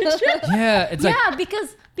relationship. Yeah, it's like yeah,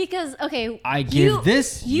 because okay, I give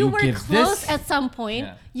this, You you were give close this. at some point.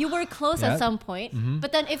 Yeah. You were close Yep. at some point.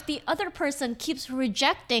 But then if the other person keeps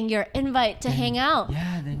rejecting your invite to hang out,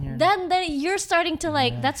 yeah, then you're starting to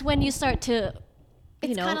like. That's when you start to,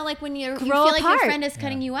 It's kind of like when you feel grow like your apart. friend is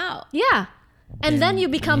cutting you out. yeah. And then you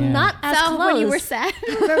become yeah. not as So close. when you were sad,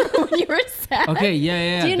 remember when you were sad? Okay,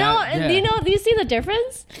 yeah. Do you know? that- yeah. Do you see the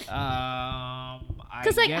difference?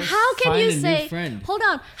 Because Because like, how can you say? Hold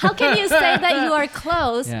on. How can you say that you are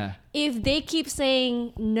close Yeah. if they keep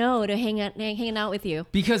saying no to hanging out with you?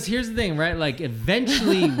 Because here's the thing, right? Like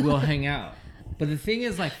eventually we'll hang out. But the thing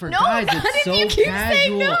is, like for No, guys, not it's if so you keep casual.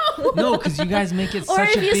 saying no. No, because you guys make it Or such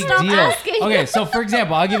if a you big stop deal. asking. Okay, so for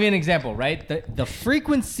example, I'll give you an example, right? The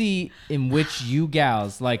frequency in which you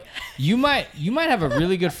gals, like you might have a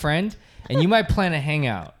really good friend and you might plan a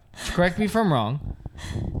hangout. Correct me if I'm wrong.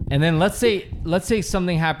 And then let's say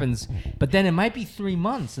something happens, but then it might be 3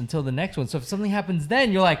 months until the next one. So if something happens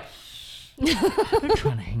then, you're like, I've been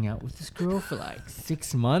trying to hang out with this girl for like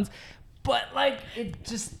 6 months. But like it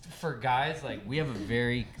just for guys, like we have a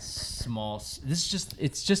very small. It's just the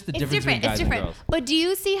It's difference between different. guys It's and different. girls. But do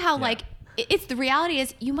you see how Yeah. like it's the reality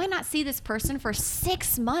is you might not see this person for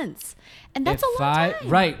 6 months, and that's If a long time.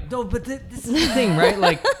 Right? No, but this is the thing, right?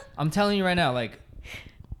 Like I'm telling you right now, like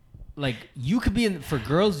you could be for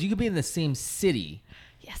girls, you could be in the same city.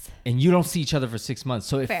 Yes. And you don't see each other for 6 months.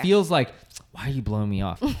 So it Fair. feels like, why are you blowing me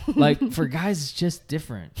off? Like for guys, it's just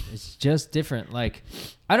different. It's just different. Like,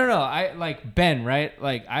 I don't know. I like Ben, right?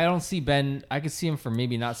 Like I don't see Ben. I could see him for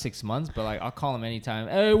maybe not 6 months, but like I'll call him anytime.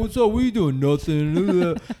 Hey, what's up? What you doing?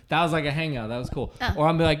 Nothing. That was like a hangout. That was cool. Or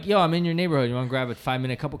I'll be like, yo, I'm in your neighborhood. You want to grab a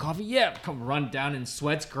 5-minute cup of coffee? Yeah. Come run down in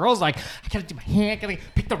sweats. Girls like, I gotta do my hair. I gotta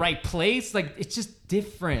pick the right place. Like it's just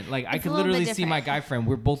different. Like I It's could a little bit literally see my different. guy friend.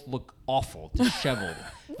 We both look awful, disheveled,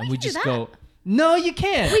 and we can do just that. go. No, you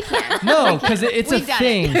can't. We can't. No, because it's a We've done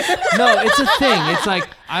thing. No, it's a thing. It's like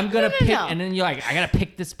I'm gonna pick, no. and then you're like, I gotta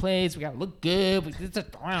pick this place. We gotta look good.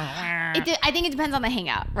 I think it depends on the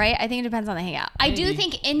hangout, right? I think it depends on the hangout. I do Maybe.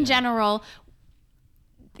 think in general,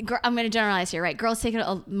 I'm going to generalize here, right? Girls take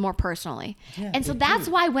it more personally. And so they that's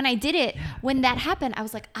do. why when I did it, when that happened, I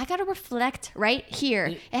was like, I got to reflect right here.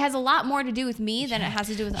 It has a lot more to do with me than it has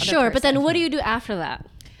to do with the other Sure, but person. then what do you do after that?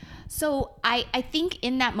 So I think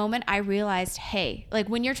in that moment, I realized, hey, like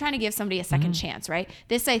when you're trying to give somebody a second chance, right?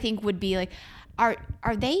 This I think would be like, are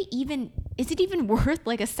they even, is it even worth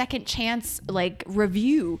like a second chance like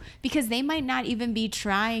review? Because they might not even be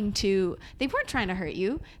trying to, they weren't trying to hurt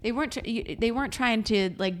you. They weren't trying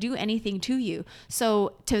to like do anything to you.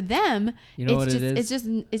 So to them, You know it's what just, it is?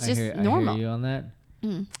 it's just normal. I hear you on that.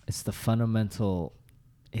 It's the fundamental.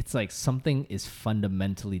 It's like something is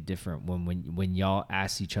fundamentally different when y'all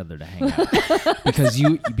ask each other to hang out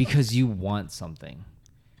because you want something.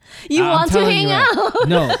 You I'm want to telling hang you right- out.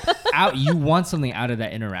 No, you want something out of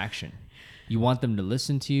that interaction. You want them to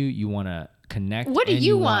listen to you. You want to connect. What do and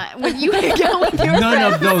you want when you hang out with your None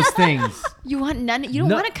friends? of those things. You want none? You don't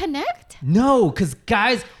No. want to connect? No, because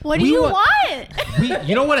guys, What do we you want?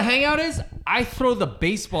 You know what a hangout is? I throw the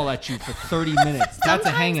baseball at you for 30 minutes. That's a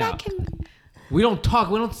Sometimes hangout. that can. We don't talk.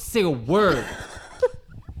 We don't say a word.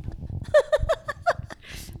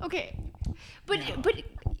 Okay, but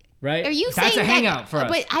Right? are you That's saying a hangout for us.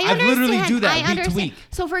 But I I literally understand- do that I week to understand. week.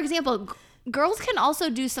 So, for example, girls can also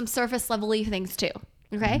do some surface level-y things too.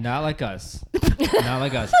 Okay. Not like us. Not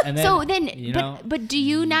like us. And then, So then, you know, but do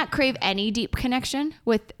you not crave any deep connection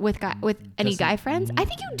with any Doesn't- guy friends? I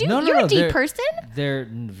think you do. No, no, You're no, a deep they're- person. they're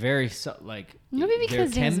very like. Maybe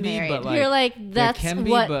because there Dan's can be, married. but like You're like, there that's can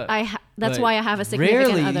be, what but- that's but why I have a significant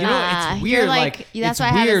rarely, other. You know, Ah, it's you're weird. like, Like, that's it's why I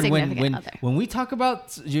have a weird significant other. when we talk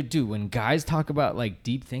about, dude, when guys talk about like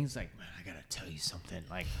deep things, like, man, I gotta tell you something.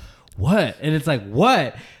 Like, what? And it's like,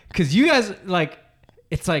 what? Because you guys like,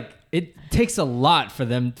 it's like it takes a lot for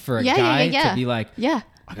a guy to be like, Yeah.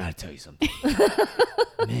 I gotta tell you something,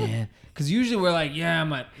 man. Because usually we're like, yeah,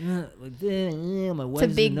 my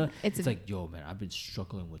wife. It's like, yo, man, I've been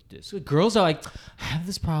struggling with this. Girls are like, I have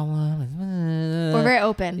this problem. We're very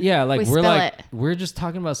open. Yeah, like we we're spill like it. we're just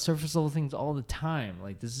talking about surface level things all the time.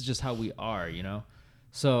 Like this is just how we are,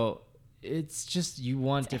 So it's just you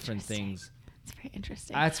want different things. It's very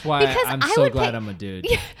interesting. That's why Because I'm I so would glad pick- I'm a dude.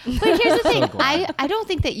 But here's the thing. glad. I don't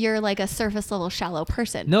think that you're like a surface level shallow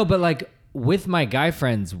person. No, but like with my guy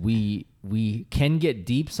friends, we can get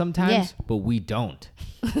deep sometimes, but we don't.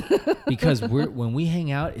 Because when we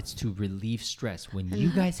hang out, it's to relieve stress. When you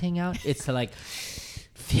guys hang out, it's to like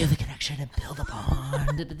feel the connection and build a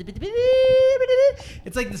bond.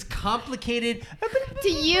 It's like this complicated. To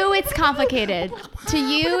you, it's complicated. To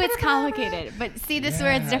you, it's complicated. But see, this is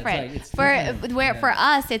where it's Yeah, different. it's different. For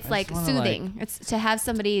us, it's I like just wanna, soothing. It's to have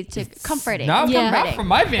somebody to comforting. Not, It's from, not comforting. from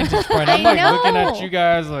my vantage point. I'm I like looking at know. you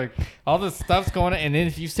guys, like all this stuff's going on, and then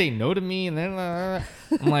if you say no to me, and then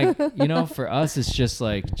I'm like, for us, it's just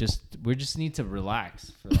like we just need to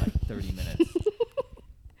relax for like 30 minutes.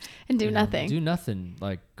 And do nothing. Do nothing.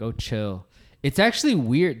 Like go chill. It's actually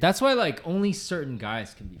weird. That's why like only certain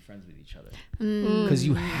guys can be friends with each other. Because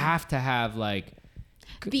you have to have like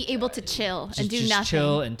Be able to chill and do just nothing.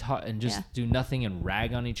 chill and talk and just Yeah. do nothing and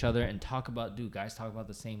rag on each other and talk about guys talk about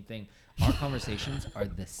the same thing. Our conversations are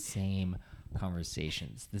the same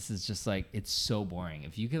conversations. This is just like it's so boring.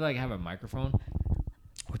 If you could like have a microphone,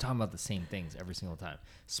 we're talking about the same things every single time.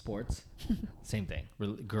 Sports, same thing.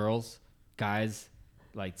 Girls, guys,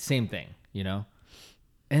 like same thing,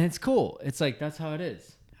 And it's cool. It's like that's how it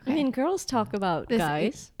is. I mean, girls talk about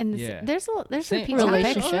guys. And Yeah. there's Same repeat topics.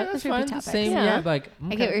 relationship. that's There's fine. repeat The topics. same, Yeah. like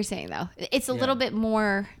I get what you're saying though. It's a little bit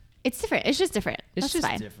more. It's different. It's just different. It's That's just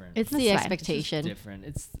fine. different. It's That's the fine. expectation. different.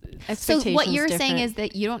 It's So what Expectations you're saying different. is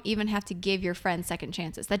that you don't even have to give your friends second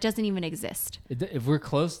chances. That doesn't even exist. if we're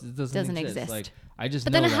close, it doesn't exist. Like I just.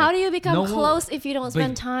 But know then that how do you become no one- close if you don't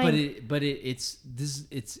spend time? But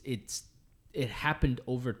it happened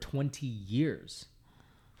over 20 years.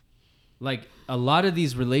 Like a lot of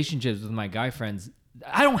these relationships with my guy friends,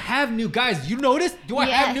 I don't have new guys. You notice? Do I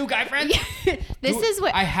have new guy friends? This is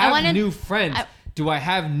what I have wanna- new friends. Do I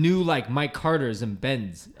have new like Mike Carters and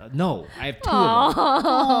Bens? No, I have two of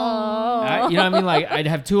them. You know what I mean? Like I'd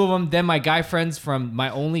have two of them. Then my guy friends from my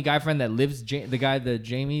only guy friend that lives, the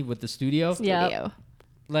Jamie with the studio. Yeah. video.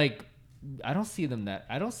 Like I don't see him that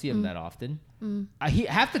often.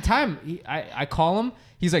 Half the time I call him.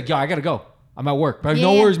 He's like, yo, I gotta go. I'm at work. But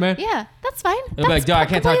no worries, man. Yeah, that's fine. He'll be like, yo, I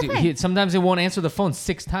can't talk to you. completely fine. Sometimes he won't answer the phone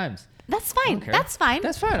 6 times. That's fine. care. That's fine.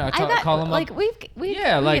 That's fine. I got- call him like up. we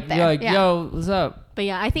Yeah, we like get there. you're like, Yeah. yo, what's up? But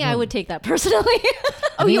yeah, I think I would take that personally.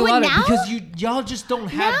 Oh, I think you a would lot of- now? because y'all just don't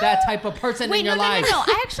have that type of person Wait, in your no, life. no.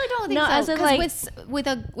 I actually don't think No, so. as in, 'Cause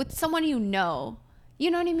like- with someone you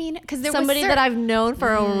know what I mean? Because there Somebody was that I've known for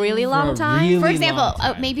a really long a time. really for example, long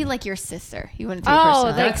time. maybe like your sister. You wouldn't take Oh,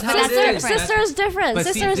 personally. That's how it sister, is. sister is different. But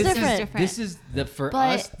see, Sister is this different. This is for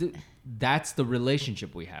But- us. That's the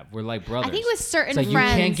relationship we have. We're like brothers. I think with certain it's like you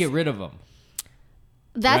friends, can't get rid of them.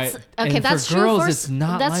 That's Right? okay. And That's for true girls, for it's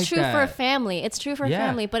not that's like true that. for family. It's true for Yeah.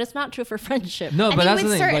 family, but it's not true for friendship. No, I but think that's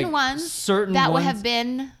with the thing. certain Like, ones certain that would ones, have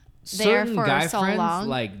been there certain for guy so friends, long.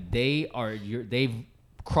 like they've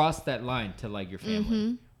crossed that line to like your family,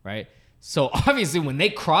 Mm-hmm. right? So obviously, when they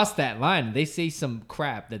cross that line, they say some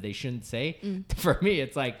crap that they shouldn't say. For me,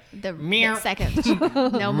 it's like the second,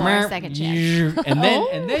 no more second chance. and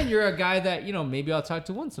then you're a guy that maybe I'll talk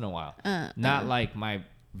to once in a while, not like my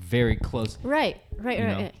very close. Right.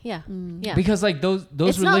 know? Yeah. Mm. Yeah. Because like those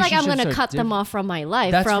It's not like I'm relationships gonna are cut them different. off from my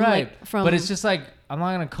life. That's from right. like from but it's just like I'm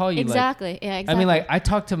not gonna call you like, exactly. Yeah. Exactly. I mean, like I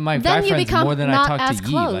talk to my Then guy you friends become more than I not talk as to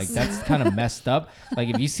Yi. Like close. that's kind of messed up. Like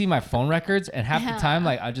if you see my phone records, and half the time,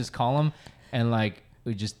 like I just call them, and like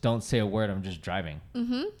we just don't say a word. I'm just driving.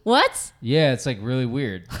 what? Yeah, it's like really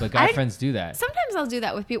weird. But guy friends do that. Sometimes I'll do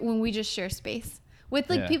that with people when we just share space. With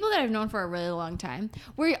like Yeah. people that I've known for a really long time,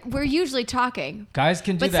 we're usually talking. Guys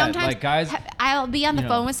can do But that. sometimes Like guys, I'll be on the you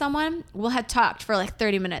know. phone with someone. We'll have talked for like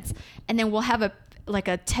 30 minutes, and then we'll have a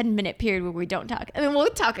 10-minute period where we don't talk, and then we'll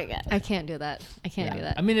talk again. I can't do that. I can't do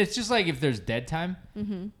that. I mean, it's just like if there's dead time.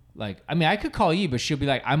 Like, I mean, I could call you, but she'll be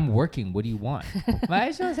like, "I'm working. What do you want?" I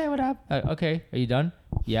just want to say what up. Okay, are you done?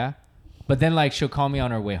 Yeah. But then like she'll call me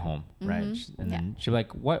on her way home, right? And then she'll be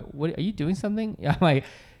like, "What? What are you doing something?" Yeah, I'm like,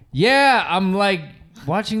 "Yeah, I'm like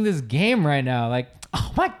watching this game right now." Like,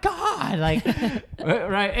 oh my god, like,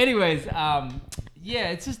 right? Anyways, Yeah,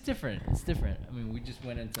 it's just different. It's different. I mean, we just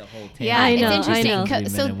went into a whole tangent. Yeah, I know, it's I interesting. know.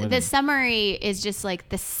 So Men and the women. summary is just like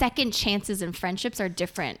the second chances in friendships are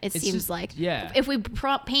different. It It's seems just- like. yeah. If we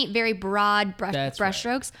paint very broad That's right.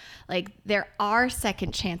 brushstrokes, like there are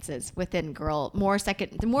second chances within more.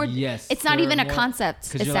 Yes, It's not there even are a more-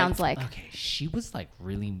 concept. 'cause It you're sounds like. okay, she was like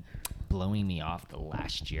really blowing me off the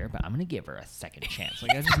last year, but I'm gonna give her a second chance.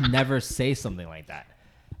 Like I just never say something like that.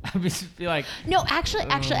 I just be like, No,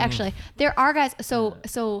 actually, there are guys. So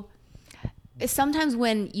sometimes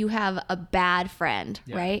when you have a bad friend,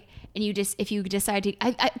 Yeah. right? And if you decide to,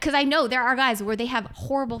 because I know there are guys where they have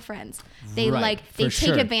horrible friends. They Right, they for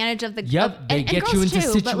take sure. advantage of the. Yep, they and get you girls into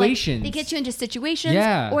too, but, like, situations. they get you into situations,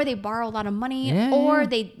 Yeah. or they borrow a lot of money, Yeah, or yeah.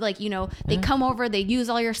 they they come over, they use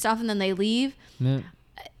all your stuff, and then they leave. "Man."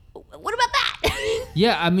 What about that?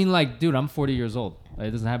 Yeah, I mean, like, dude, I'm 40 years old. Like,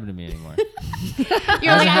 it doesn't happen to me anymore. You're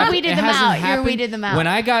like, I Hasn't weeded hap- them it hasn't out. You happened. weeded them out. When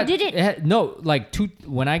I got Did it-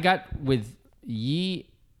 when I got with Yi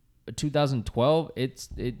 2012,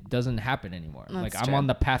 it doesn't happen anymore. Like I'm true. on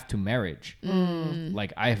the path to marriage.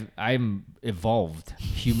 Like I'm evolved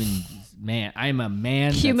human man. I'm a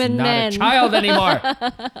man Human that's not man. a child anymore.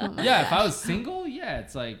 Yeah, if I was single, yeah,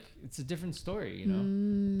 it's like it's a different story, you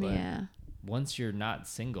know. But yeah. once you're not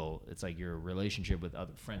single, it's like your relationship with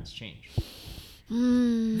other friends change.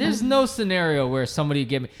 There's no scenario where somebody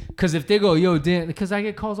get me, because if they go, yo, Dan, because I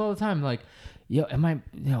get calls all the time, like, yo, am I,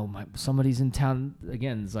 somebody's in town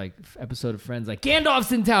again. It's like episode of Friends, like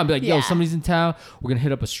Gandalf's in town. Be like, yo, Yeah. somebody's in town. We're gonna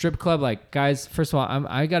hit up a strip club. Like, guys, first of all,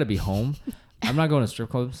 I gotta be home. I'm not going to strip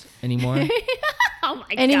clubs anymore. Oh my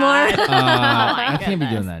Anymore? God. I can't be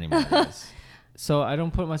doing that anymore. guys. So I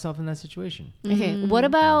don't put myself in that situation. Okay. What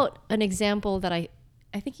about an example that I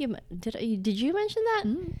think did you mention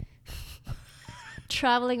that?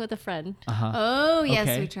 Traveling with a friend. Oh yes,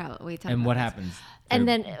 Okay. we travel. We talk And about what this. happens? And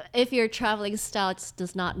then if your traveling styles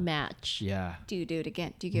does not match. Yeah. Do you do it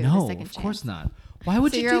again? Do you give it a No, second of chance? course not. Why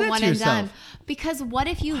would So you you're do a that one to and yourself? done. Because what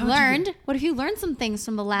if you would you do- learned? What if you learned some things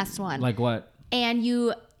from the last one? Like what? and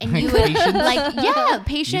you Like would patience? like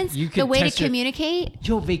patience, You the could way to test your- communicate.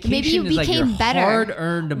 Yo, vacation Maybe you is like your became better.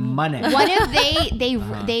 hard-earned money. What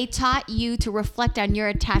if they taught you to reflect on your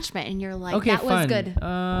attachment and you're like, Okay, that was fine. good.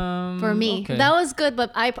 For me. okay. That was good,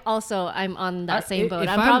 but I'm on that same boat. If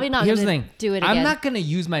I'm probably not here's going the to thing. do it again. I'm not gonna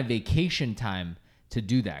use my vacation time to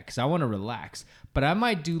do that because I want to relax. But I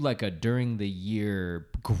might do like a during the year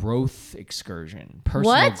growth excursion,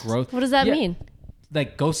 personal What? growth. What does that Yeah, mean?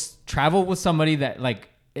 Like go travel with somebody that like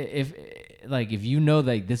if you know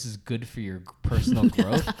like this is good for your personal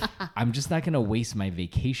growth. I'm just not gonna waste my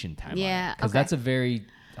vacation time. Yeah, because okay. that's a very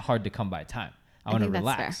hard to come by time. I want to think that's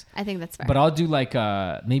relax. fair. I think that's fair. But I'll do like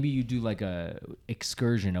maybe you do like a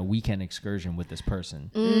weekend excursion with this person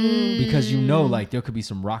because you know like there could be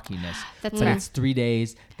some rockiness. That's but fair. it's 3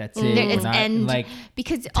 days. That's it. There We're is not in, and like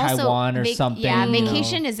because also Taiwan or something. Yeah, you know?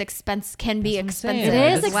 vacation is can be That's what I'm expensive.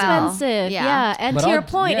 saying. It is as well. expensive. Yeah. And But to your I'll-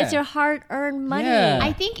 point, it's yeah. your hard-earned money. Yeah.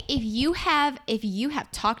 I think if you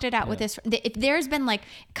have talked it out with this, if there's been like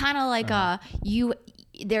kind of like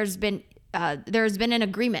there's been an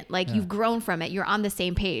agreement, like you've grown from it, you're on the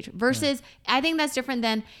same page. Versus, I think that's different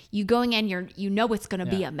than you going in, you know it's gonna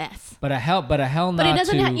be Yeah. a mess. But a hell not. But it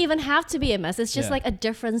doesn't to, even have to be a mess. It's just Yeah. like a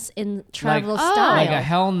difference in travel oh, style. like a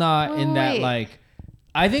hell not in that wait. like.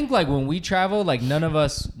 I think like when we travel, like none of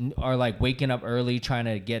us are like waking up early trying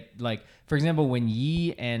to get like, for example, when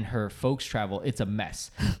Yi and her folks travel, it's a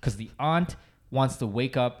mess because the aunt wants to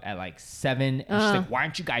wake up at like 7 and she's like, why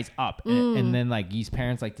aren't you guys up? And then like Yi's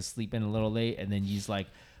parents like to sleep in a little late and then Yi's like,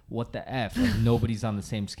 what the F? Like nobody's on the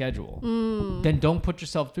same schedule. Then don't put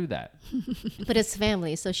yourself through that. But it's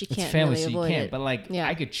family, so she can't It's family, really so you avoid can't. it. But like, Yeah.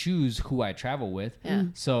 I could choose who I travel with. Yeah.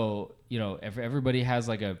 So you know, if everybody has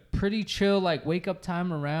like a pretty chill like wake up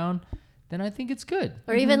time around, then I think it's good.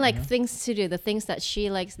 Or even like things to do, the things that she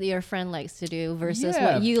likes, your friend likes to do versus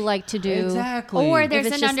Yeah. what you like to do. Exactly. Or If there's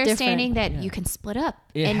it's an just understanding different. that you can split up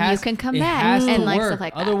It and has- you can come it back has and to like work. stuff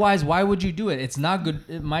like that. Otherwise, why would you do it? It's not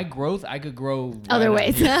good. My growth, I could grow Other right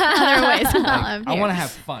ways. here. Other ways. I want to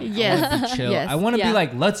have fun. Yes. I want to be chill. Yes. I want to Yeah. be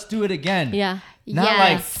like, let's do it again. Yeah. Not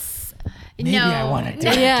yes. Maybe I want to do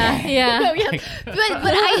it. Yeah. Yeah. But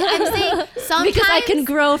I'm saying sometimes Because I can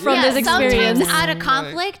grow from this experience. Sometimes out of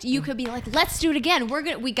conflict, you could be like, "Let's do it again.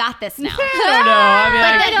 We got this now." I don't know. I mean,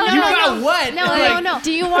 But then, no, you no, got no. what? No, Like, no.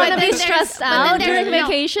 Do you want But to then be there's- stressed but then out there's- during no,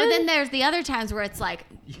 vacation? But then there's the other times where it's like,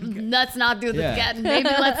 let's not do this Yeah. again. Maybe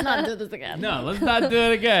let's not do this again. No, let's not do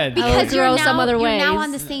it again. Because grow you're now, some other you're now ways.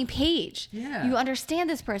 on the same page. Yeah. You understand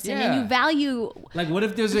this person and Yeah. you value. Like, what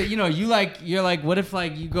if there's you're like, what if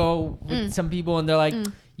like you go with some people and they're like,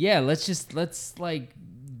 yeah, let's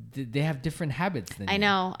they have different habits than I you.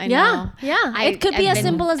 know. Yeah. It could be as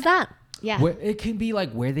simple as that. Yeah. Where, it can be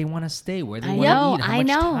like where they want to stay, where they I want know, to eat, how I much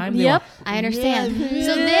know. time they Yep. want. I understand. Yeah.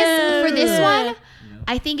 So for this one,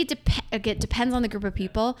 I think it depends on the group of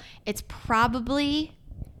people. It's probably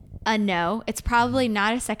a no. It's probably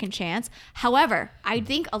not a second chance. However, I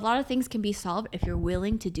think a lot of things can be solved if you're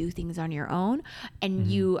willing to do things on your own and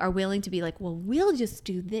you are willing to be like, well, we'll just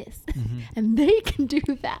do this and they can do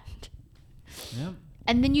that. Yep.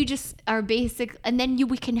 And then you just are basic, and then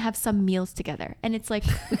we can have some meals together. And it's like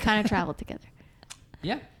we kind of travel together.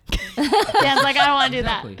 Yeah. Dan's like, I don't want to do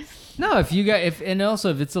Exactly. that. No, if you got and also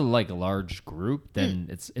if it's a large group, then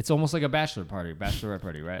it's almost like a bachelorette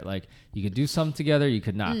party, right? Like you could do some together, you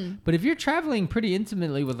could not. But if you're traveling pretty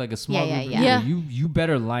intimately with like a small group of people, Yeah. you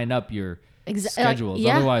better line up your schedules.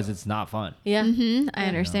 yeah. Otherwise, it's not fun. Yeah. I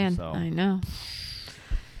understand. so- I know.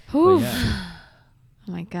 But yeah,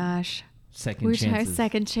 Oh my gosh. second We tried chances.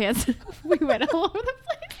 second chance. We went all over the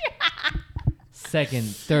place. Second,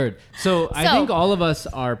 third. So I So- think all of us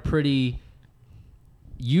are pretty.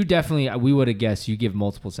 You definitely, we would have guessed you give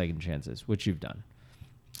multiple second chances, which you've done.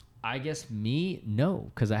 I guess me,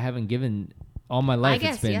 no, because I haven't given all my life. I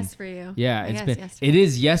guess it's been, yes for you. Yeah, I it's guess been. yes. It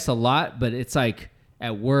is yes a lot, but it's like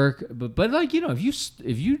at work. But like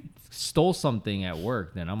if you stole something at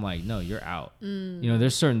work, then I'm like, no, you're out.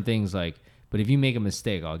 There's certain things like. But if you make a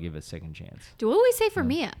mistake, I'll give it a second chance. Do what we say for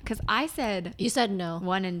Mia? Because I said You said no.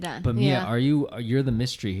 one and done. But Mia, Yeah. you're the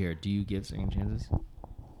mystery here. Do you give second chances?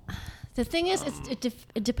 The thing is,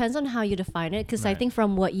 it depends on how you define it. Because I Right. think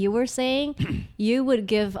from what you were saying, you would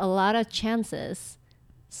give a lot of chances,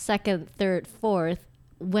 second, third, fourth,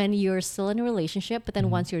 when you're still in a relationship. But then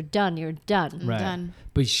once you're done, you're done. Right. Done.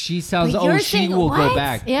 But she sounds. But you're She saying will go what?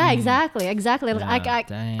 back. Yeah, exactly. Yeah, dang.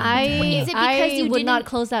 Is it because I you would not didn't-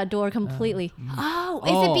 close that door completely. Oh,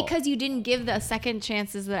 is Oh. it because you didn't give the second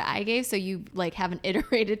chances that I gave, so you like haven't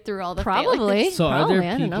iterated through all the Probably. failures? So Probably, are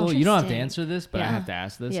there I don't know. people? You don't have to Interesting. answer this, but I Yeah. have to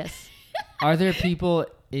ask this. Yes. Are there people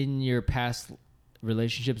in your past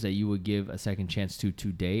relationships that you would give a second chance to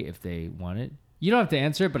today if they wanted? You don't have to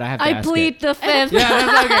answer it, but I have to I ask plead it. the fifth. Yeah,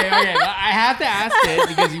 that's okay. Okay, well, I have to ask it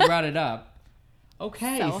because you brought it up.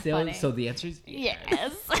 Okay, So funny. so the answer is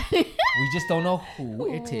Yes. we just don't know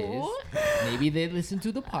who it is. Maybe they listen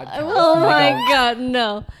to the podcast. Oh and they my go, God,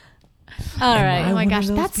 no. All Oh right. my one of gosh,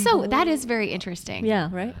 those people? that is very interesting. Yeah,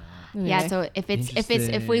 right? Yeah, Anyway. so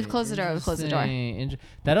if we close the door, we close the door.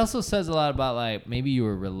 That also says a lot about like maybe you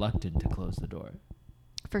were reluctant to close the door.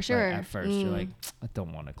 For Like, sure. at first, you're like, I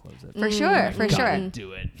don't want to close it. For sure, for Gotta sure.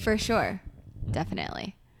 do it. For sure.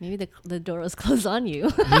 Definitely. Maybe the door was closed on you.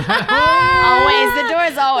 Always, the door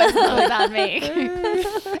is always closed on me.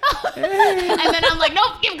 And then I'm like,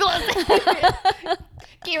 nope, keep closing.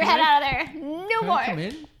 Get your head out of there. No Can I more. come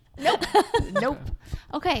in? Nope.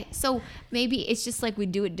 Okay, so maybe it's just like we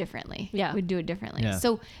do it differently. Yeah. We do it differently. Yeah.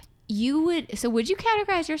 So would you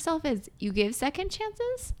categorize yourself as you give second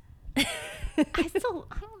chances? I don't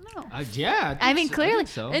know. Yeah. I mean, clearly, think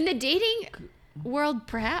so. in the dating world,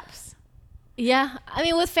 perhaps Yeah, I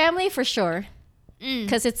mean with family for sure,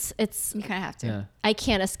 because it's you kind of have to. Yeah. I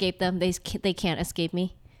can't escape them. They can't escape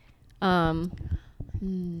me.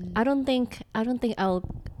 I don't think I'll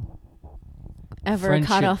ever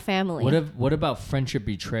cut off family. What about friendship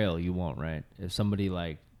betrayal? You won't, right? If somebody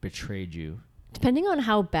like betrayed you. Depending on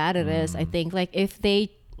how bad it is, I think like if they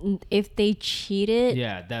cheated.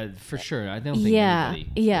 Yeah, that for sure. I don't think Yeah,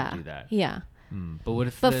 anybody yeah, would do that. yeah. But what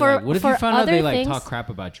if? But they, for- like, what if for you found out they other like things- talk crap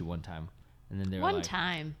about you one time, and then they were One like,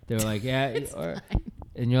 time. they were like, yeah,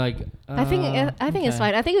 and you're like, I think it's okay.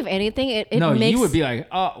 fine. I think if anything, it No, makes you would be like,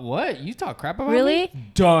 oh, what? You talk crap about Really?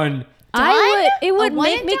 me? Done. It would A one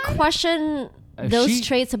make and me done? question those she-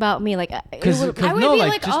 traits about me. Like Because I would no, be like,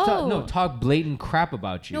 like, just oh. talk blatant crap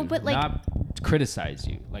about you. No, but, like- not criticize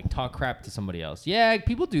you. Like talk crap to somebody else. Yeah,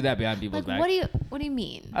 people do that behind people's Like, back. what do you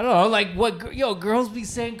mean? I don't know. Like what? Girls be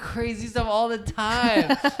saying crazy stuff all the time.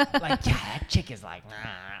 Like, yeah, that chick is like, nah.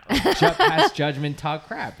 Like, pass judgment, talk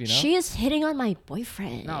crap. You know. she is hitting on my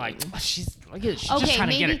boyfriend. no, like she's just Okay, trying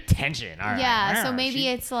to get maybe- attention. All right. Yeah, so Nah, maybe she-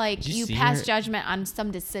 it's like Did you you see pass her- judgment on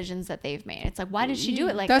some decisions that they've made. It's like, why did she do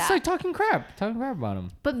it like That's that? like talking crap about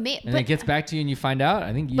them. but And it gets back to you, and you find out.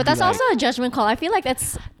 I think. but that's also a judgment call. I feel like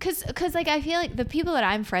that's because like I feel like the people that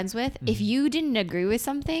I'm friends with, if Mm-hmm. you didn't agree with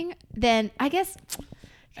something, then I guess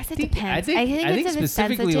it depends. I think it's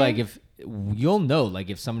specifically sensitive. like if you'll know, like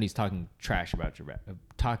if somebody's talking trash about your back,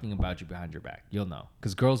 talking about you behind your back, you'll know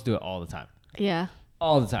because girls do it all the time, yeah.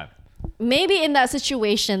 all the time. Maybe in that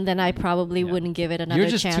situation, then I probably wouldn't give it another You're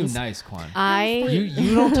just chance. too nice, Quan. I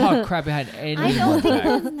You don't talk crap behind I anyone's don't think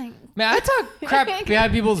back. that's Man, I talk crap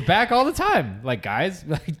behind people's back all the time. Like guys,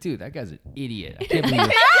 like, dude, that guy's an idiot. I can't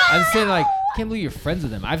believe I'm saying like, can't believe you're friends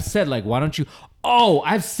with him. I've said like, why don't you? Oh,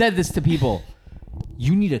 I've said this to people.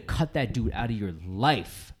 You need to cut that dude out of your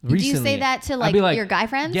life. Recently, do you say that to I'd be like your guy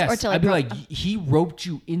friends, yes, or to like? I'd be like, he roped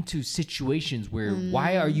you into situations where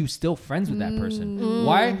why are you still friends with that person?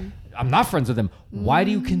 Why? I'm not friends with him. Why do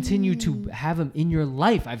you continue to have him in your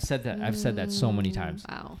life? I've said that. I've said that so many times.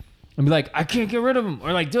 Wow. And be like, I can't get rid of him.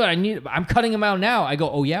 Or like, dude, I'm cutting him out now. I go,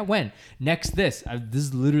 oh yeah, when? Next this. This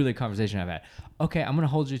is literally a conversation I've had. Okay, I'm gonna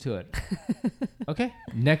hold you to it. Okay.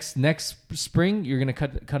 Next spring, you're gonna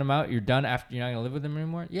cut him out. You're done after you're not gonna live with him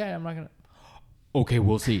anymore? Yeah, I'm not gonna. Okay,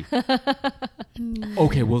 we'll see.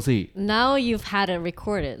 Okay, we'll see. Now you've had it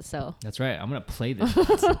recorded, so. That's right. I'm gonna play this.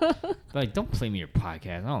 Like, don't play me your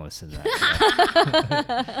podcast. I don't listen to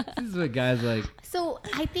that. This is what guys like. So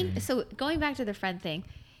I think so. Going back to the friend thing,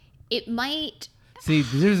 it might. See,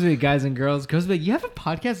 there's the guys and girls. Girls be like, you have a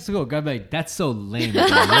podcast? Let's go. Guy be like, that's so lame.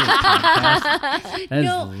 That's a lame podcast. That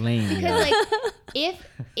is lame.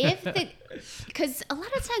 Because like, because a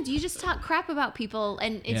lot of times you just talk crap about people,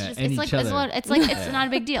 and it's just and it's like each other. it's like it's not a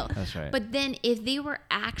big deal. That's right. But then if they were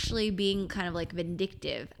actually being kind of like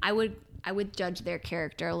vindictive, I would judge their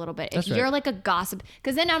character a little bit. That's if you're right. like a gossip,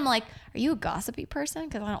 because then I'm like, are you a gossipy person?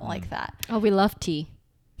 Because I don't like that. Oh, we love tea.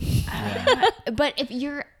 But if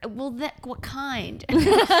you're, well, what kind?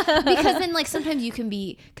 Because then like sometimes you can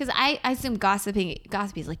be, because I assume gossipy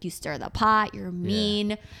is like you stir the pot, you're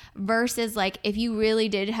mean, versus like if you really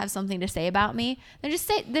did have something to say about me, then just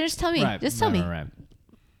tell me. Right. Just tell me. Right.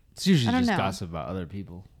 It's usually I don't just know. gossip about other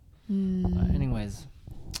people. Anyways,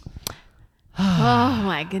 Oh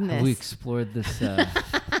my have goodness. we explored this second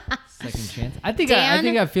chance? I think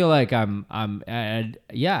Dan? I feel like I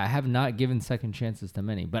have not given second chances to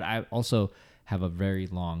many, but I also have a very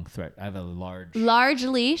long threat. I have a large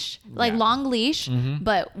leash, like Yeah. long leash,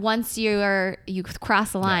 but once you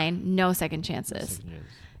cross the line, no second chances. second chance.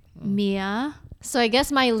 Mia, So I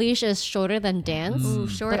guess my leash is shorter than Dan's, Ooh,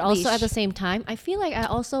 short but also leash. at the same time, I feel like I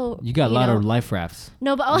also You got a lot know, of life rafts.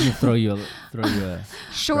 no, but I'm gonna throw you a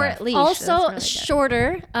short Right. leash. also That's really good.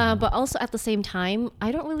 shorter, but also at the same time,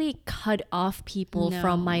 I don't really cut off people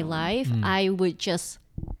from my life. I would just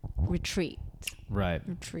retreat. right.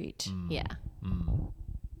 Retreat. Yeah.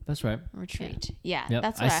 That's right. Retreat. Yeah, Yep,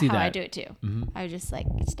 that's I see how I that. do it too. I would just like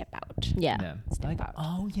step out. Yeah. Yeah. Step Like, out.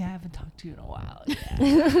 oh yeah, I haven't talked to you in a while. Yeah.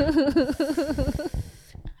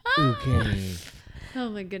 Okay. Oh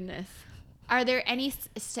my goodness. Are there any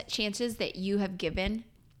chances that you have given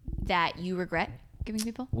that you regret giving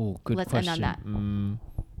people? Oh, good Let's question. end on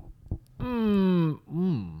that.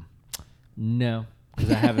 No,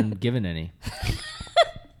 because I haven't given any.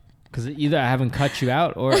 Because either I haven't cut you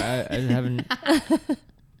out or I haven't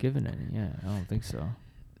given any. Yeah, I don't think so.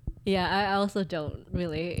 Yeah, I also don't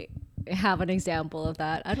really have an example of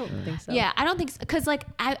that. I don't think so. Yeah, I don't think so. Because like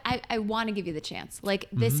I want to give you the chance. Like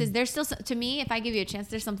this is, there's still, to me, if I give you a chance,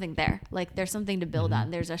 there's something there. Like there's something to build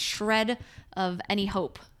on. There's a shred of any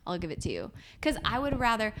hope. I'll give it to you. Because I would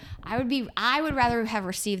rather have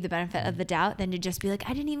received the benefit of the doubt than to just be like,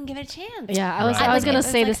 I didn't even give it a chance. Yeah, I was Like, gonna it's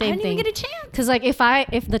say the like, same I didn't thing. even get a chance. Because like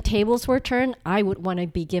if the tables were turned, I would want to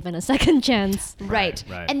be given a second chance. Right.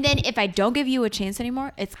 Right. And then if I don't give you a chance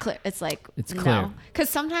anymore, it's clear. It's like, It's clear. no. Because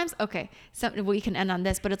sometimes, we can end on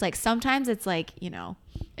this, but it's like, sometimes it's like,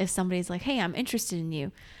 if somebody's like, hey, I'm interested in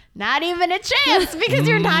you, not even a chance because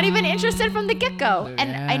you're not even interested from the get-go.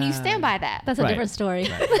 And you stand by that. That's a Right. different story.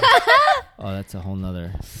 Oh, that's a whole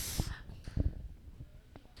nother.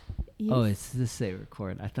 Oh, it's this say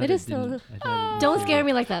record. I thought It is didn't. still- I thought it Don't didn't. scare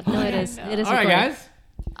me like that. No, it is. It is. All right, recorded. guys.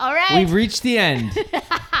 All right. We've reached the end.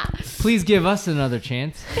 Please give us another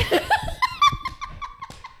chance.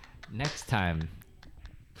 Next time,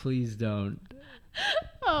 please don't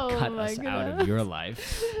cut us out of your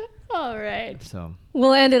life. All right. So,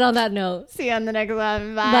 We'll end it on that note. See you on the next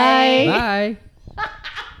one. Bye. bye.